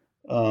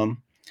 So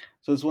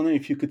I was wondering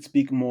if you could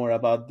speak more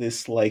about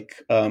this,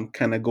 like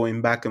kind of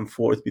going back and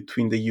forth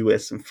between the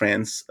U.S. and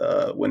France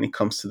when it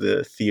comes to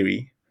the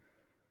theory.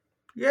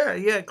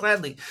 Yeah,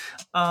 gladly.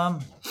 So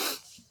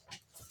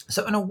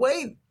in a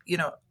way,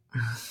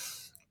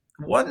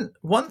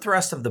 one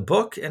thrust of the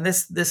book, and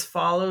this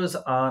follows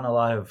on a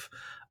lot of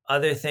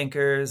other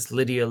thinkers,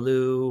 Lydia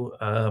Lu,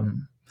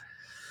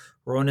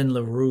 Ronan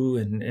Leroux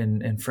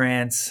in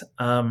France.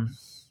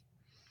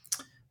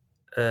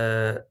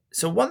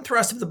 So one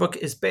thrust of the book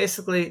is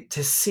basically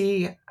to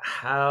see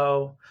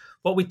how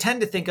what we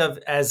tend to think of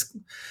as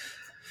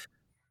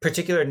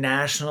particular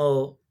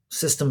national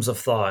systems of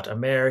thought,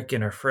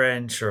 American or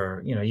French,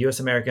 or U.S.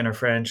 American or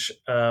French,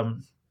 are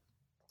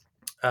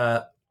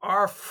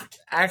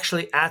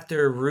actually at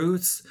their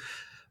roots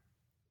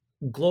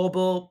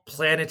global,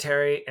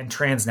 planetary, and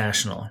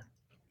transnational.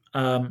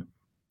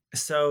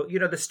 So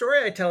the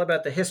story I tell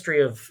about the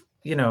history of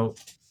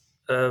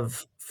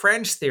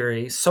French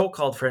theory,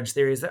 so-called French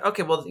theory, is that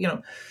okay? Well,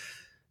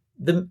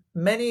 the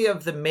many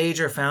of the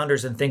major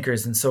founders and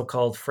thinkers in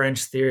so-called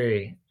French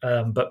theory,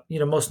 but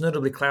most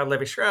notably Claude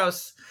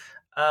Lévi-Strauss.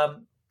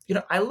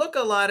 I look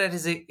a lot at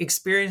his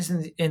experience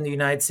in the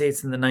United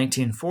States in the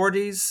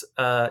 1940s,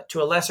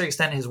 to a lesser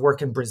extent his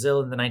work in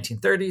Brazil in the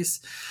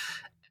 1930s,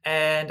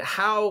 and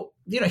how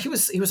he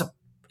was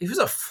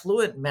a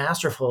fluent,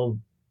 masterful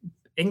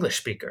English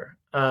speaker.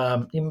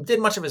 He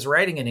did much of his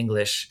writing in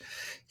English.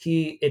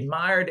 He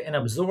admired and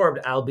absorbed,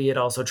 albeit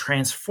also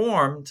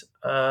transformed,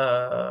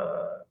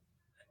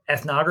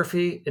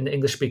 ethnography in the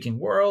English-speaking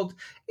world.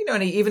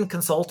 And he even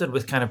consulted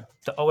with kind of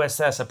the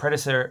OSS, a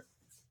predecessor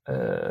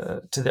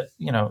to the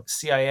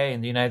CIA in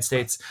the United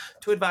States,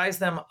 to advise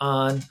them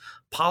on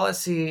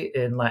policy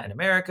in Latin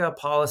America,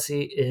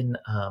 policy in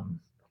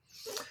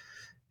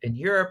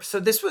Europe. So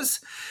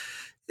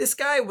this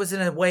guy was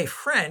in a way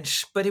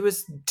French, but he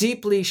was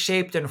deeply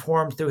shaped and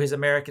formed through his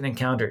American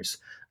encounters.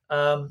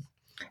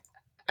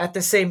 At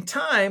the same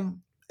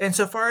time,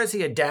 insofar as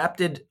he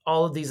adapted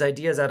all of these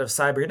ideas out of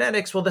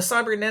cybernetics, well, the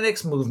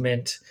cybernetics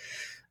movement,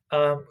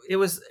 it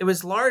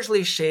was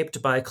largely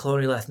shaped by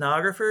colonial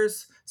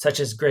ethnographers such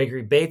as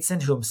Gregory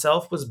Bateson, who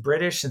himself was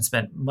British and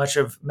spent much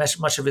of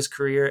his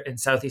career in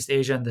Southeast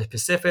Asia and the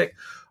Pacific.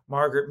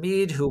 Margaret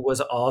Mead, who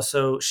was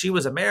she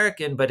was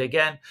American, but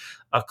again,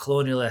 a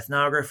colonial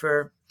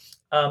ethnographer.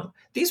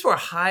 These were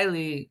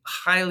highly,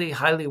 highly,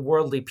 highly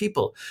worldly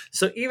people.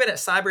 So even at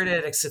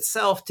cybernetics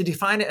itself, to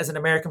define it as an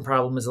American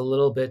problem is a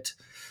little bit,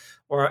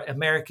 or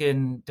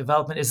American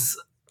development it's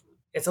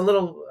a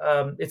little,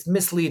 it's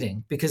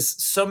misleading, because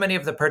so many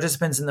of the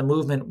participants in the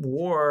movement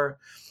were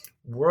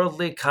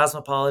worldly,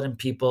 cosmopolitan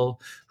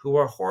people who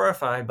were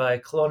horrified by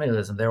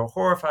colonialism. They were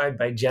horrified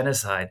by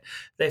genocide.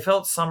 They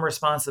felt some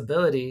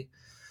responsibility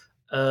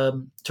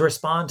to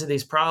respond to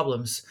these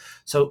problems.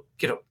 So,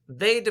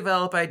 they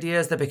develop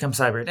ideas that become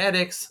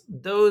cybernetics.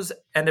 Those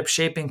end up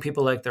shaping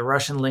people like the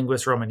Russian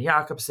linguist Roman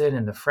Jakobson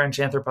and the French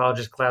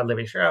anthropologist Claude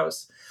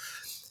Lévi-Strauss,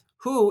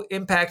 who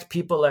impact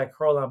people like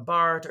Roland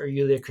Barthes or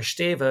Yulia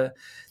Kristeva,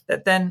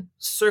 that then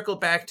circle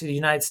back to the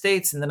United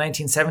States in the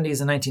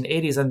 1970s and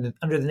 1980s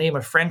under the name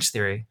of French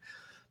theory.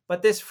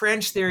 But this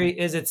French theory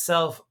is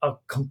itself a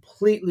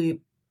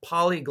completely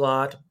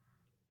polyglot,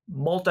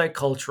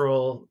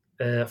 multicultural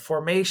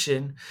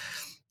formation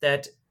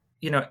that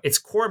its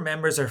core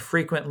members are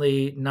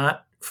frequently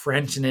not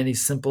French in any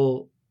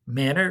simple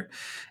manner,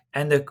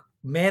 and the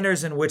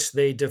manners in which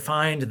they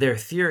defined their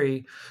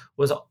theory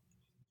was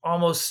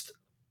almost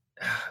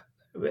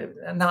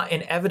not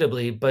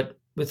inevitably, but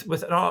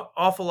with an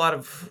awful lot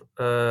of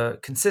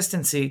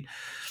consistency,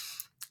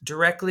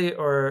 directly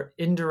or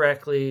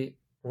indirectly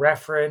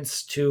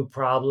reference to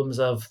problems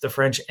of the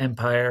French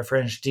Empire,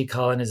 French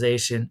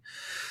decolonization,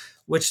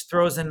 which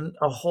throws in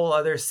a whole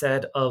other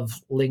set of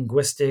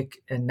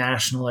linguistic and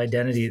national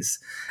identities.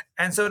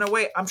 And so, in a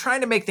way, I'm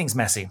trying to make things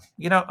messy.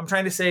 I'm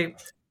trying to say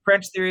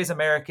French theory is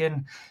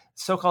American.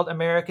 So-called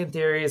American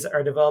theories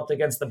are developed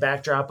against the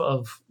backdrop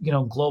of,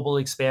 global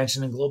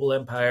expansion and global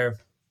empire.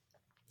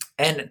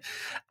 And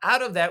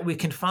out of that, we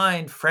can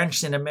find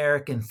French and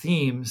American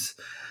themes,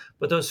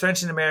 but those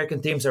French and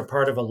American themes are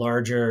part of a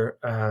larger,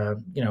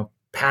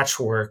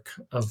 patchwork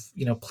of,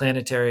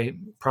 planetary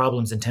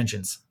problems and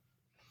tensions.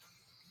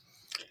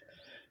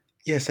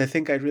 Yes, I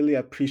think I really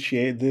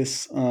appreciate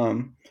this,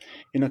 kind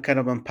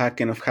of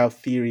unpacking of how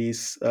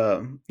theories,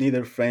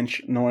 neither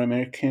French nor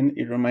American,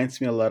 it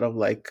reminds me a lot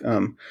of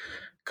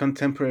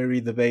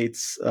contemporary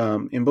debates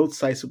in both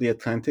sides of the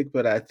Atlantic,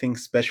 but I think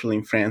especially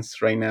in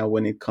France right now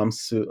when it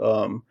comes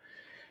to,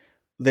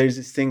 there's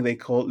this thing they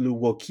call le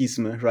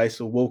wokisme, right?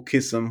 So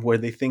wokeism, where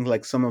they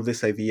think some of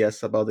these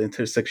ideas about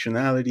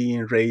intersectionality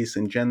and race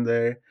and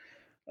gender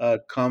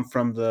come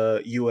from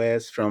the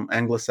US, from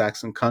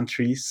Anglo-Saxon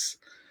countries.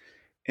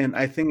 And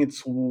I think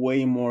it's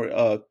way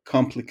more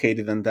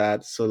complicated than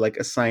that. So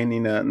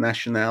assigning a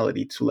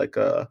nationality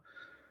to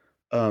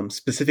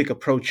specific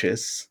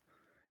approaches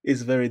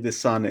is very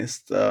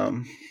dishonest.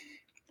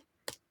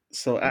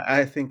 So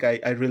I think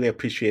I really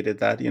appreciated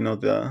that,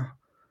 the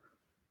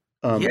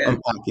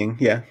unpacking.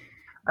 Yeah.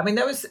 I mean,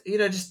 that was,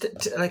 just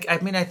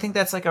I think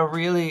that's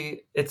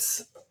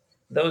it's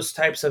those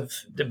types of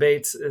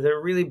debates.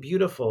 They're really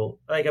beautiful,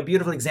 like a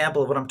beautiful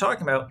example of what I'm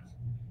talking about.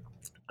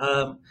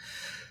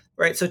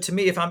 Right. So to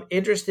me, if I'm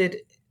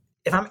interested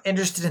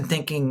in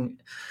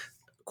thinking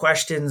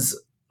questions,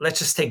 let's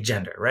just take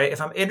gender, right? If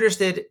I'm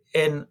interested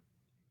in,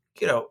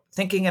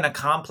 thinking in a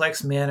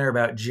complex manner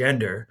about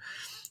gender,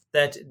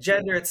 that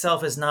gender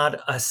itself is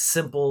not a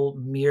simple,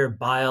 mere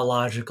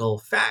biological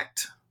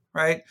fact,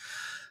 right?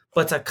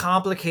 But it's a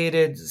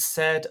complicated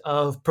set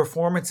of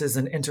performances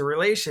and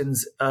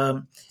interrelations.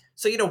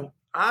 So,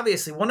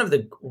 obviously one of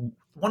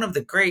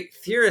the great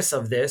theorists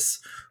of this,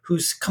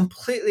 who's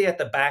completely at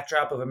the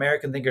backdrop of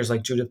American thinkers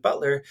like Judith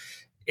Butler,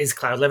 is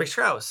Claude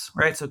Lévi-Strauss,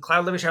 right? So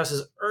Claude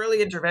Lévi-Strauss's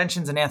early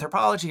interventions in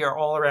anthropology are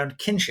all around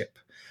kinship.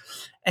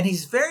 And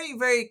he's very,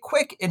 very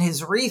quick in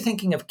his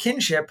rethinking of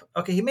kinship.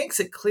 Okay, he makes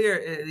it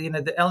clear,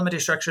 the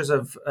elementary structures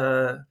of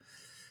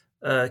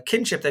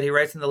kinship that he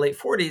writes in the late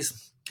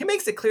 40s. He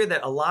makes it clear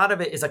that a lot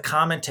of it is a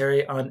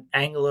commentary on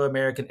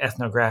Anglo-American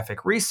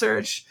ethnographic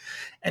research.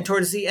 And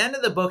towards the end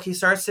of the book, he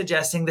starts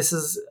suggesting in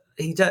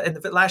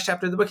the last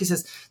chapter of the book, he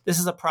says, this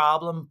is a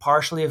problem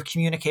partially of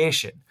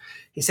communication.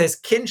 He says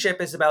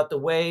kinship is about the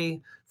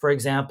way, for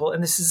example,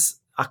 and this is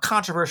a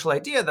controversial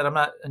idea that I'm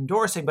not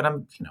endorsing, but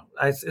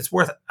it's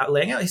worth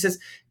laying out. He says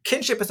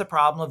kinship is a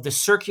problem of the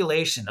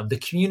circulation, of the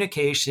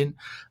communication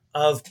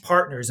of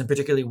partners, and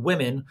particularly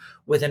women,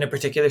 within a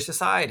particular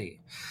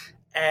society.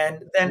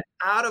 And then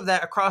out of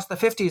that, across the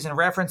 50s, in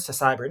reference to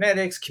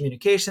cybernetics,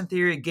 communication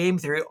theory, game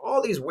theory,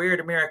 all these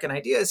weird American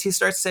ideas, he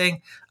starts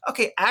saying,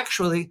 okay,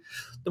 actually,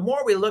 the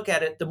more we look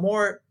at it, the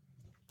more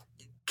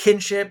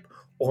kinship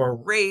or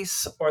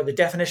race or the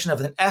definition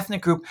of an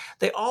ethnic group,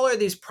 they all are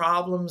these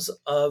problems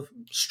of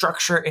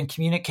structure and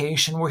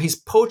communication, where he's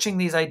poaching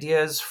these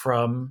ideas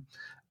from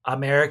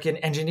American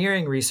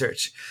engineering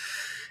research.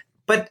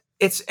 But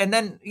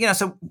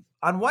so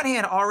on one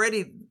hand,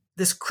 already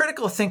this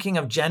critical thinking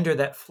of gender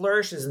that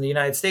flourishes in the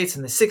United States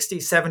in the 60s,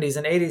 70s,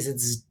 and 80s,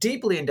 it's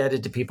deeply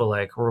indebted to people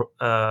like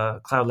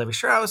Claude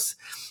Lévi-Strauss.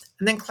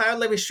 And then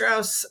Claude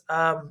Lévi-Strauss,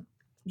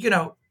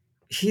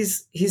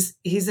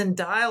 he's in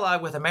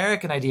dialogue with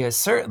American ideas,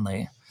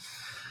 certainly.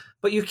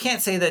 But you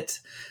can't say that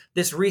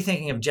this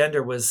rethinking of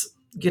gender was,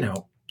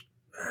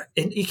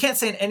 you can't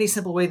say in any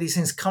simple way these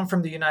things come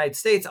from the United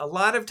States. A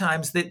lot of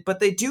times, but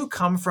they do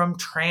come from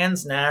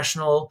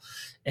transnational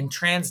and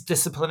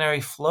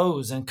transdisciplinary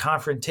flows and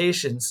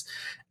confrontations.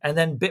 And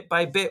then bit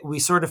by bit, we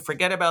sort of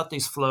forget about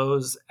these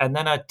flows. And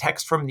then a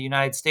text from the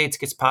United States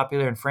gets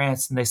popular in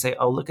France, and they say,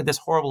 oh, look at this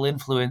horrible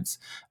influence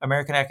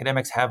American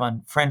academics have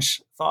on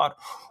French thought,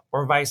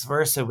 or vice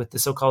versa, with the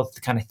so-called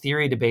kind of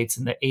theory debates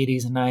in the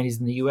 80s and 90s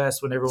in the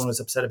US, when everyone was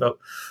upset about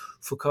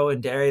Foucault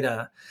and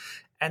Derrida.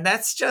 And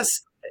that's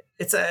just,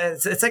 it's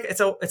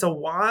a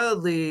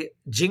wildly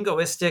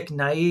jingoistic,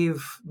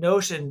 naive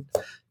notion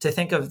to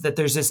think of that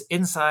there's this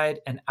inside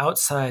and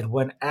outside,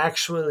 when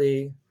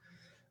actually,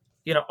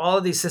 all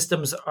of these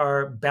systems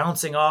are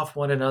bouncing off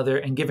one another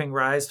and giving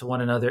rise to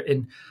one another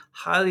in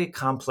highly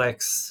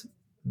complex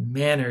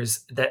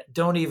manners that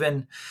don't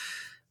even,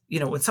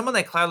 when someone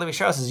like Claude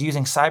Lévi-Strauss is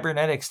using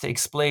cybernetics to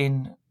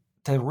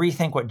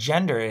rethink what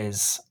gender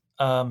is,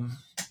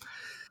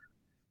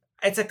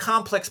 it's a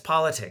complex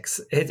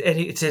politics.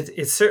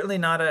 It's certainly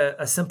not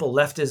a simple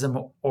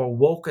leftism or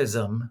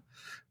wokeism,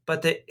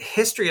 but the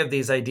history of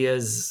these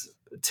ideas,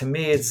 to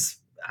me, is,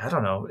 I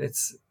don't know,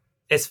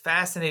 it's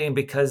fascinating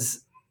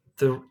because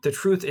the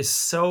truth is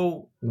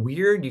so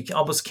weird. You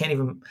almost can't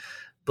even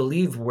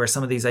believe where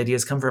some of these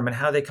ideas come from and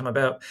how they come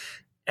about.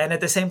 And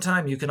at the same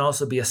time, you can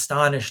also be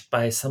astonished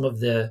by some of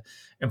the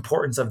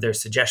importance of their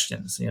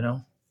suggestions, you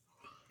know?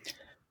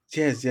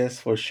 Yes,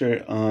 for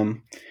sure.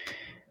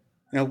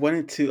 I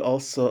wanted to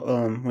also,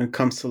 when it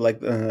comes to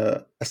like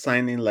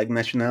assigning like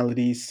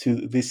nationalities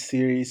to this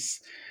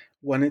series,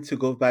 wanted to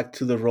go back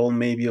to the role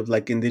maybe of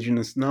like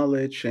indigenous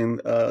knowledge and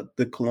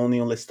the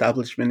colonial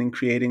establishment in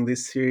creating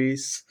this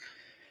series.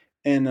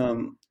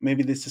 And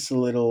maybe this is a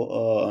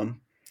little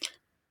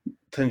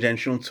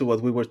tangential to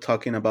what we were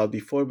talking about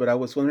before, but I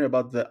was wondering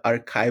about the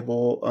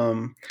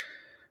archival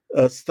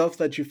stuff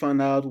that you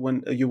found out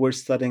when you were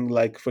studying,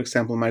 like, for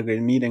example,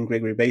 Margaret Mead and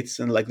Gregory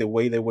Bateson, like the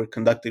way they were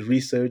conducting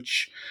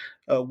research.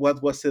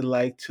 What was it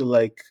like to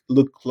like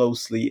look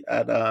closely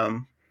at,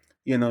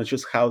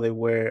 just how they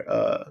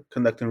were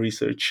conducting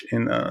research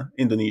in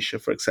Indonesia,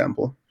 for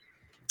example?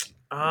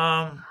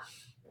 Um,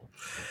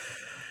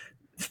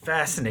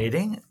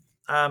 Fascinating.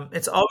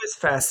 It's always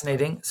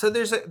fascinating. So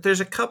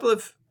there's a couple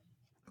of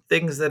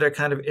things that are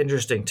kind of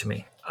interesting to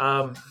me.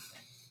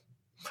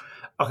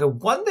 Okay,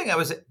 one thing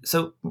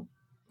so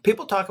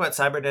people talk about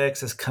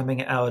cybernetics as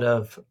coming out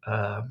of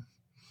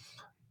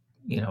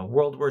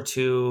World War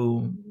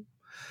II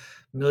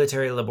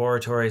military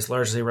laboratories,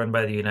 largely run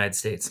by the United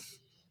States.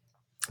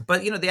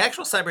 But the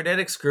actual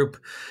cybernetics group,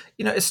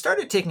 it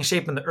started taking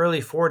shape in the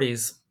early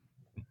 40s,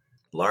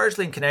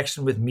 largely in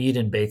connection with Mead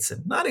and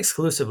Bateson, not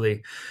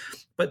exclusively,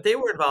 but they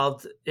were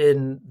involved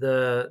in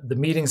the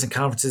meetings and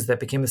conferences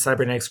that became the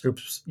cybernetics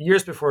groups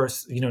years before,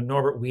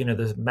 Norbert Wiener,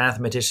 the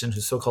mathematician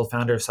who's so-called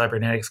founder of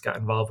cybernetics, got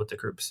involved with the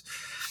groups.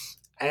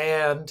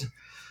 And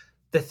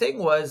the thing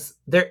was,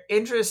 their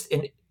interest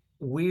in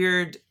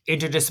weird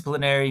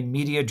interdisciplinary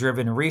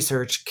media-driven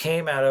research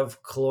came out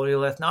of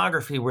colonial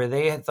ethnography, where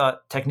they had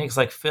thought techniques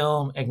like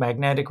film and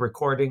magnetic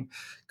recording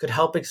could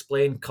help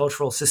explain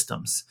cultural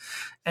systems.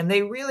 And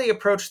they really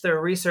approached their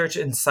research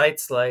in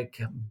sites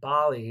like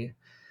Bali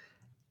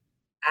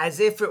as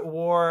if it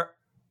were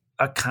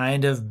a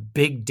kind of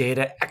big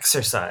data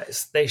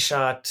exercise. They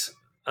shot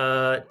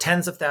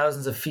tens of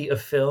thousands of feet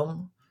of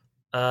film,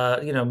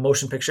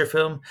 motion picture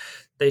film.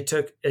 They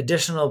took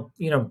additional,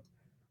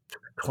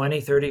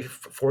 20, 30,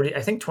 40,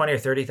 I think 20 or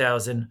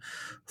 30,000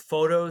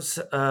 photos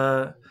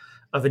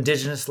of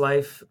indigenous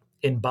life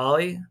in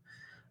Bali,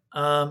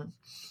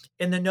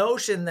 in the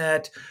notion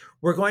that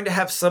we're going to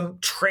have some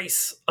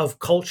trace of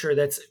culture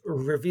that's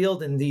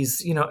revealed in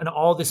these, in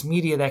all this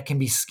media that can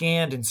be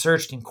scanned and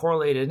searched and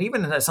correlated, and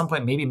even at some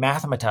point maybe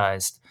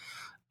mathematized,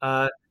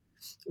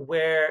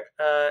 where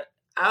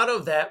out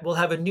of that we'll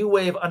have a new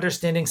way of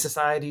understanding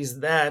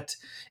societies that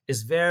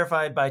is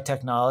verified by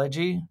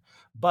technology.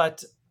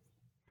 But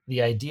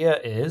the idea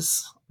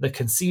is, the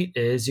conceit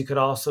is, you could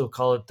also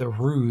call it the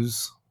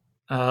ruse,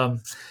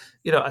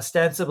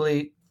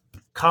 ostensibly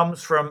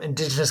comes from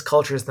indigenous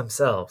cultures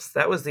themselves.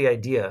 That was the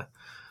idea.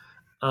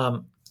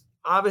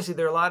 Obviously,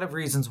 there are a lot of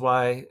reasons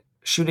why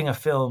shooting a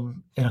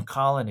film in a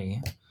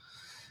colony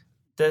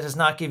that does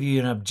not give you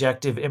an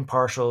objective,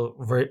 impartial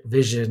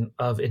vision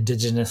of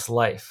indigenous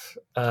life.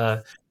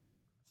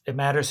 It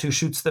matters who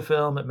shoots the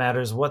film. It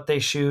matters what they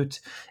shoot.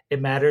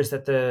 It matters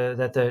that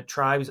the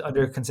tribes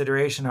under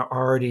consideration are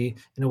already,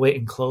 in a way,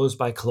 enclosed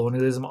by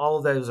colonialism. All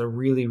of those are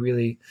really,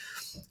 really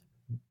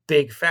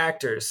big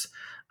factors.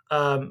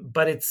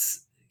 But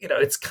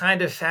it's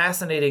kind of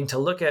fascinating to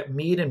look at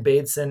Mead and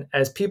Bateson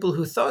as people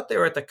who thought they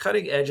were at the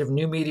cutting edge of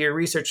new media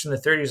research in the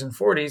 30s and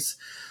 40s.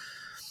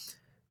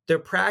 Their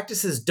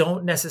practices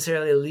don't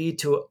necessarily lead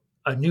to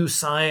a new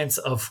science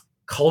of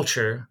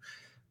culture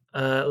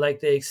like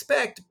they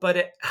expect, but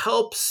it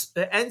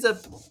ends up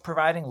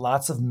providing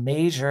lots of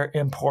major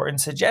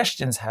important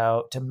suggestions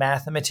to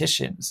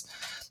mathematicians,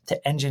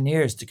 to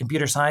engineers, to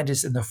computer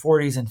scientists in the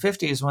 40s and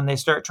 50s, when they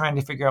start trying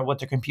to figure out what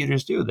their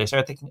computers do. They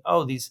start thinking,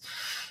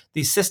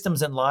 these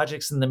systems and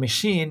logics in the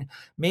machine,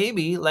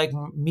 maybe, like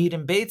Mead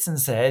and Bateson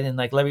said, and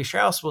like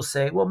Levi-Strauss will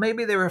say, well,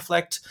 maybe they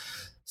reflect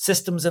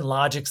systems and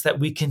logics that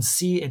we can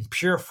see in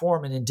pure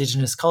form in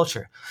indigenous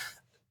culture.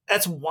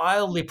 That's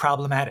wildly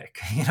problematic.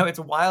 It's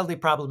wildly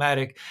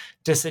problematic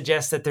to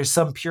suggest that there's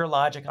some pure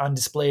logic on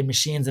display in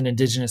machines in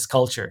indigenous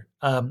culture.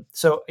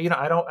 So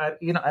I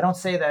don't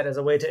say that as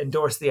a way to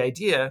endorse the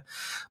idea,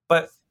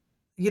 but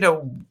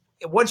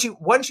once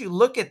you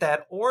look at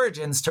that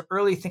origins to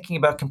early thinking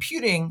about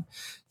computing,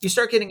 you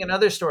start getting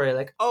another story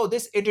like, oh,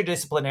 this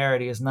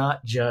interdisciplinarity is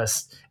not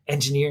just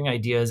engineering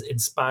ideas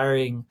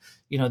inspiring,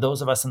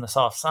 those of us in the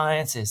soft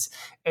sciences.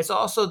 It's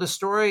also the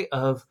story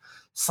of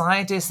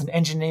scientists and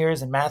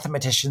engineers and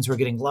mathematicians were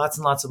getting lots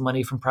and lots of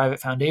money from private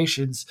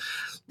foundations,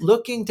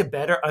 looking to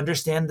better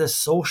understand the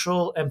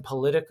social and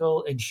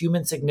political and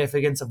human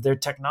significance of their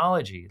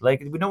technology.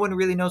 Like, no one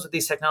really knows what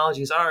these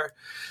technologies are.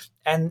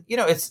 And,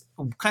 it's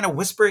kind of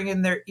whispering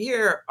in their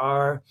ear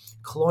are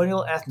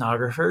colonial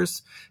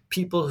ethnographers,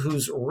 people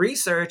whose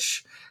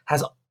research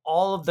has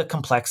all of the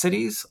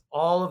complexities,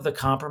 all of the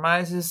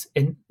compromises,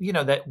 and,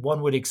 that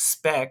one would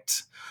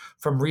expect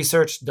from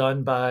research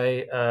done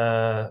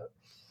by,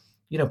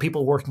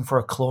 people working for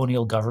a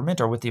colonial government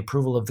or with the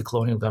approval of the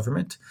colonial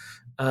government.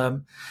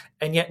 And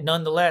yet,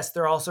 nonetheless,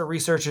 there are also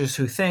researchers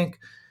who think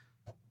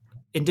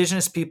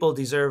indigenous people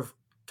deserve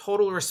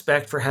total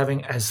respect for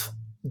having as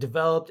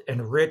developed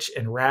and rich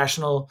and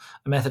rational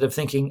a method of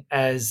thinking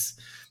as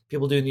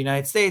people do in the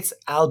United States,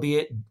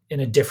 albeit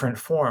in a different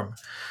form.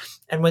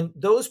 And when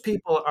those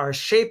people are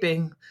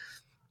shaping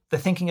the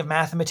thinking of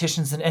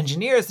mathematicians and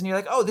engineers, then you're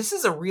like, oh, this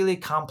is a really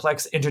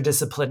complex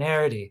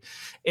interdisciplinarity.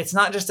 It's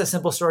not just a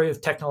simple story of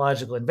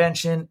technological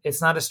invention.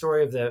 It's not a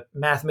story of the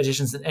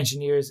mathematicians and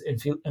engineers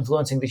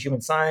influencing the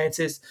human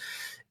sciences.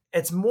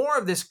 It's more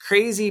of this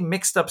crazy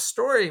mixed up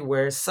story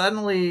where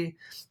suddenly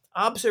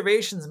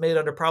observations made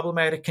under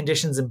problematic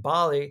conditions in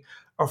Bali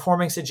are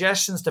forming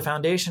suggestions to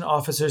foundation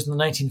officers in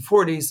the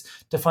 1940s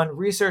to fund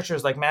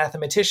researchers like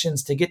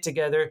mathematicians to get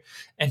together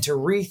and to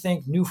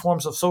rethink new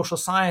forms of social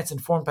science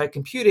informed by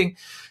computing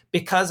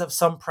because of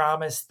some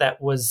promise that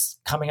was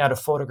coming out of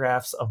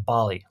photographs of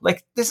Bali.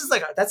 Like, that's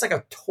like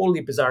a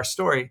totally bizarre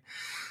story.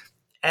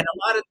 And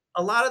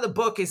a lot of the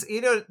book is,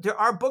 there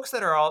are books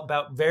that are all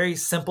about very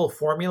simple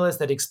formulas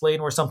that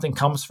explain where something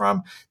comes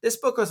from. This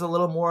book was a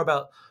little more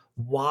about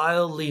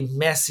wildly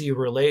messy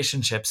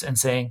relationships and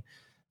saying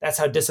that's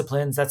how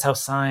disciplines, that's how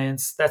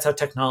science, that's how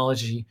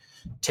technology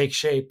take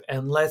shape.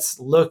 And let's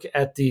look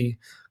at the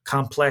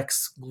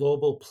complex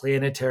global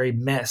planetary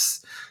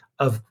mess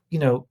of,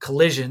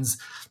 collisions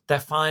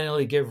that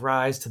finally give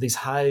rise to these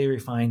highly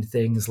refined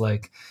things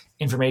like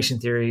information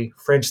theory,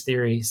 French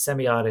theory,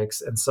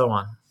 semiotics, and so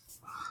on.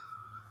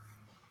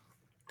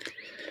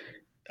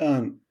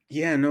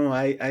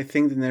 I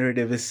think the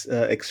narrative is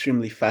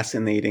extremely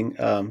fascinating.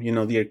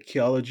 The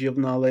archaeology of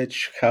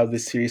knowledge, how the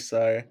series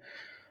are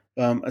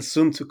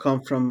assumed to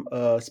come from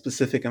a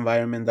specific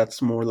environment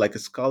that's more like a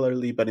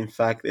scholarly, but in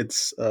fact,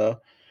 it's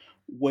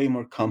way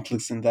more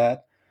complex than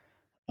that.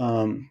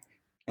 Um,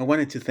 I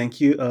wanted to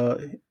thank you,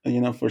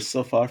 for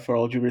so far for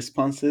all your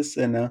responses,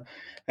 and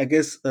I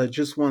guess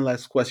just one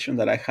last question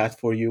that I had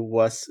for you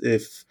was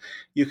if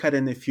you had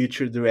any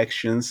future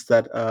directions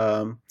that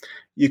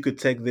you could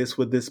take this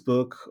with this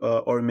book,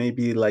 or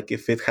maybe like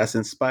if it has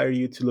inspired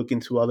you to look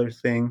into other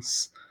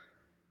things.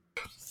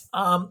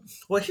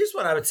 Well, here's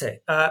what I would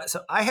say.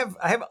 So I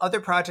have other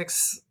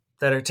projects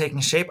that are taking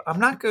shape. I'm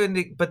not going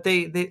to, but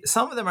they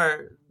some of them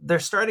they're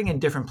starting in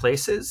different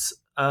places.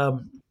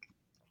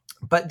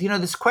 But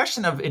this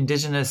question of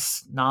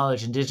indigenous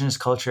knowledge, indigenous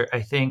culture,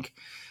 I think,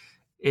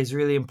 is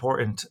really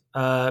important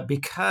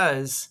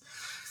because,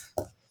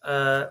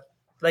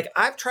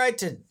 I've tried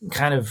to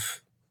kind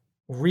of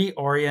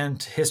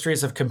reorient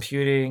histories of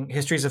computing,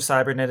 histories of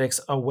cybernetics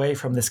away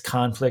from this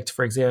conflict,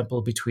 for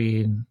example,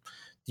 between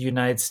the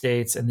United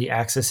States and the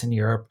Axis in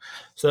Europe,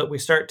 so that we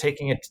start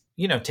taking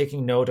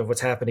note of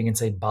what's happening in,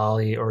 say,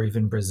 Bali or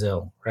even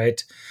Brazil,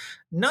 right?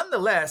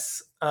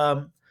 Nonetheless,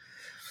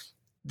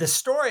 the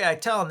story I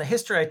tell and the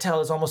history I tell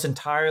is almost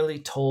entirely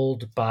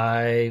told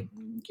by,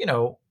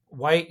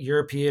 white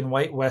European,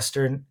 white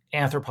Western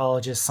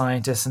anthropologists,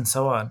 scientists, and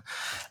so on.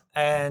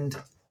 And,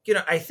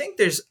 I think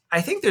there's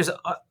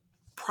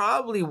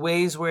probably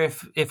ways where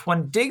if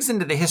one digs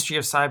into the history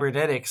of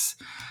cybernetics,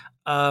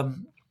 I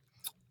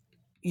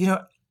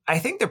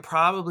think there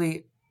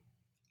probably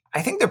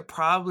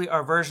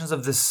are versions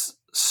of this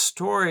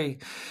story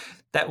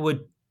that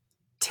would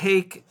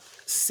take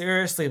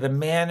seriously the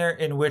manner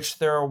in which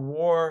there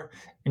are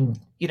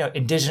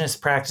indigenous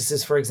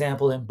practices, for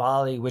example, in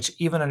Bali, which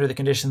even under the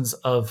conditions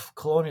of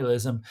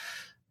colonialism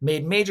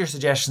made major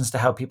suggestions to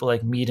how people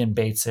like Mead and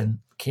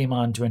Bateson came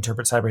on to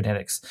interpret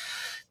cybernetics.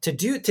 To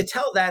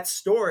tell that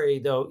story,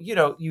 though,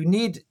 you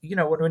need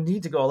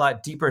to go a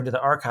lot deeper into the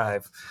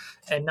archive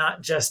and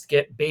not just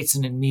get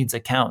Bateson and Mead's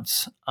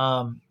accounts.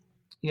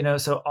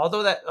 So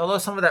although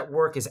some of that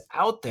work is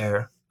out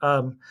there,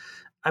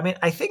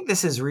 I think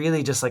this is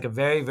really just like a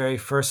very, very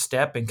first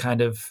step in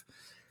kind of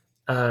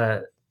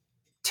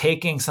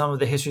taking some of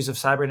the histories of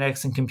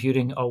cybernetics and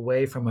computing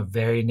away from a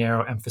very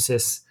narrow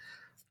emphasis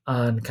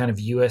on kind of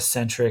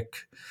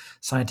US-centric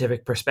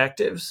scientific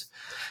perspectives.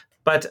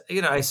 But,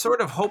 I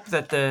sort of hope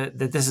that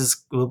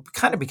this will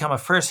kind of become a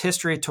first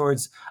history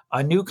towards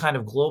a new kind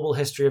of global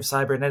history of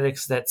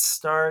cybernetics that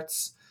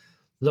starts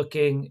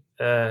looking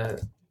at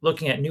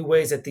new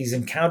ways that these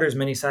encounters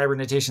many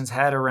cyberneticians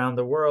had around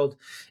the world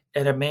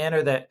in a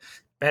manner that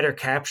better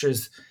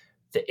captures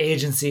the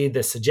agency,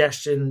 the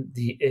suggestion,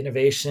 the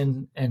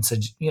innovation, and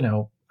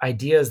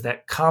ideas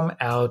that come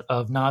out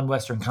of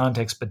non-Western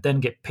contexts, but then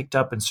get picked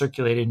up and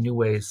circulated in new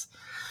ways.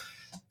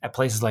 at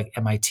places like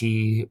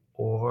MIT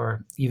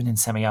or even in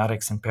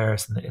semiotics in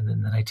Paris in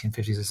the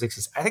 1950s or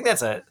 60s. I think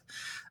that's a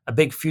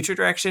big future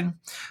direction,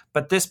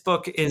 but this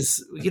book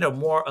is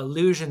more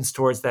allusions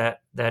towards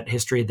that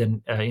history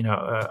than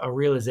a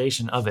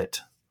realization of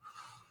it.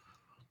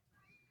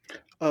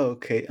 Oh,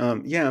 okay.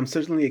 Yeah, I'm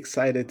certainly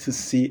excited to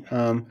see,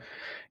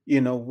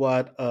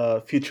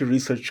 what future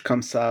research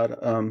comes out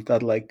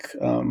that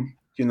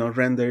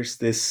renders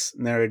these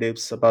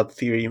narratives about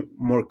theory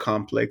more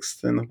complex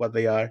than what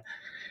they are.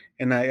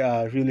 And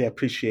I really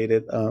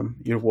appreciated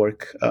your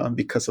work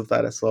because of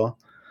that as well.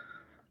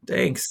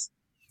 Thanks.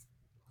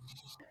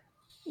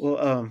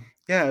 Well,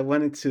 yeah, I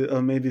wanted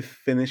to maybe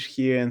finish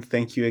here and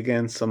thank you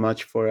again so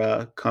much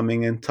for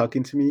coming and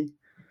talking to me.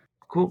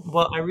 Cool.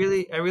 Well, I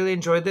really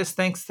enjoyed this.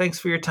 Thanks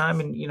for your time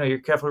and your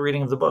careful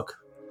reading of the book.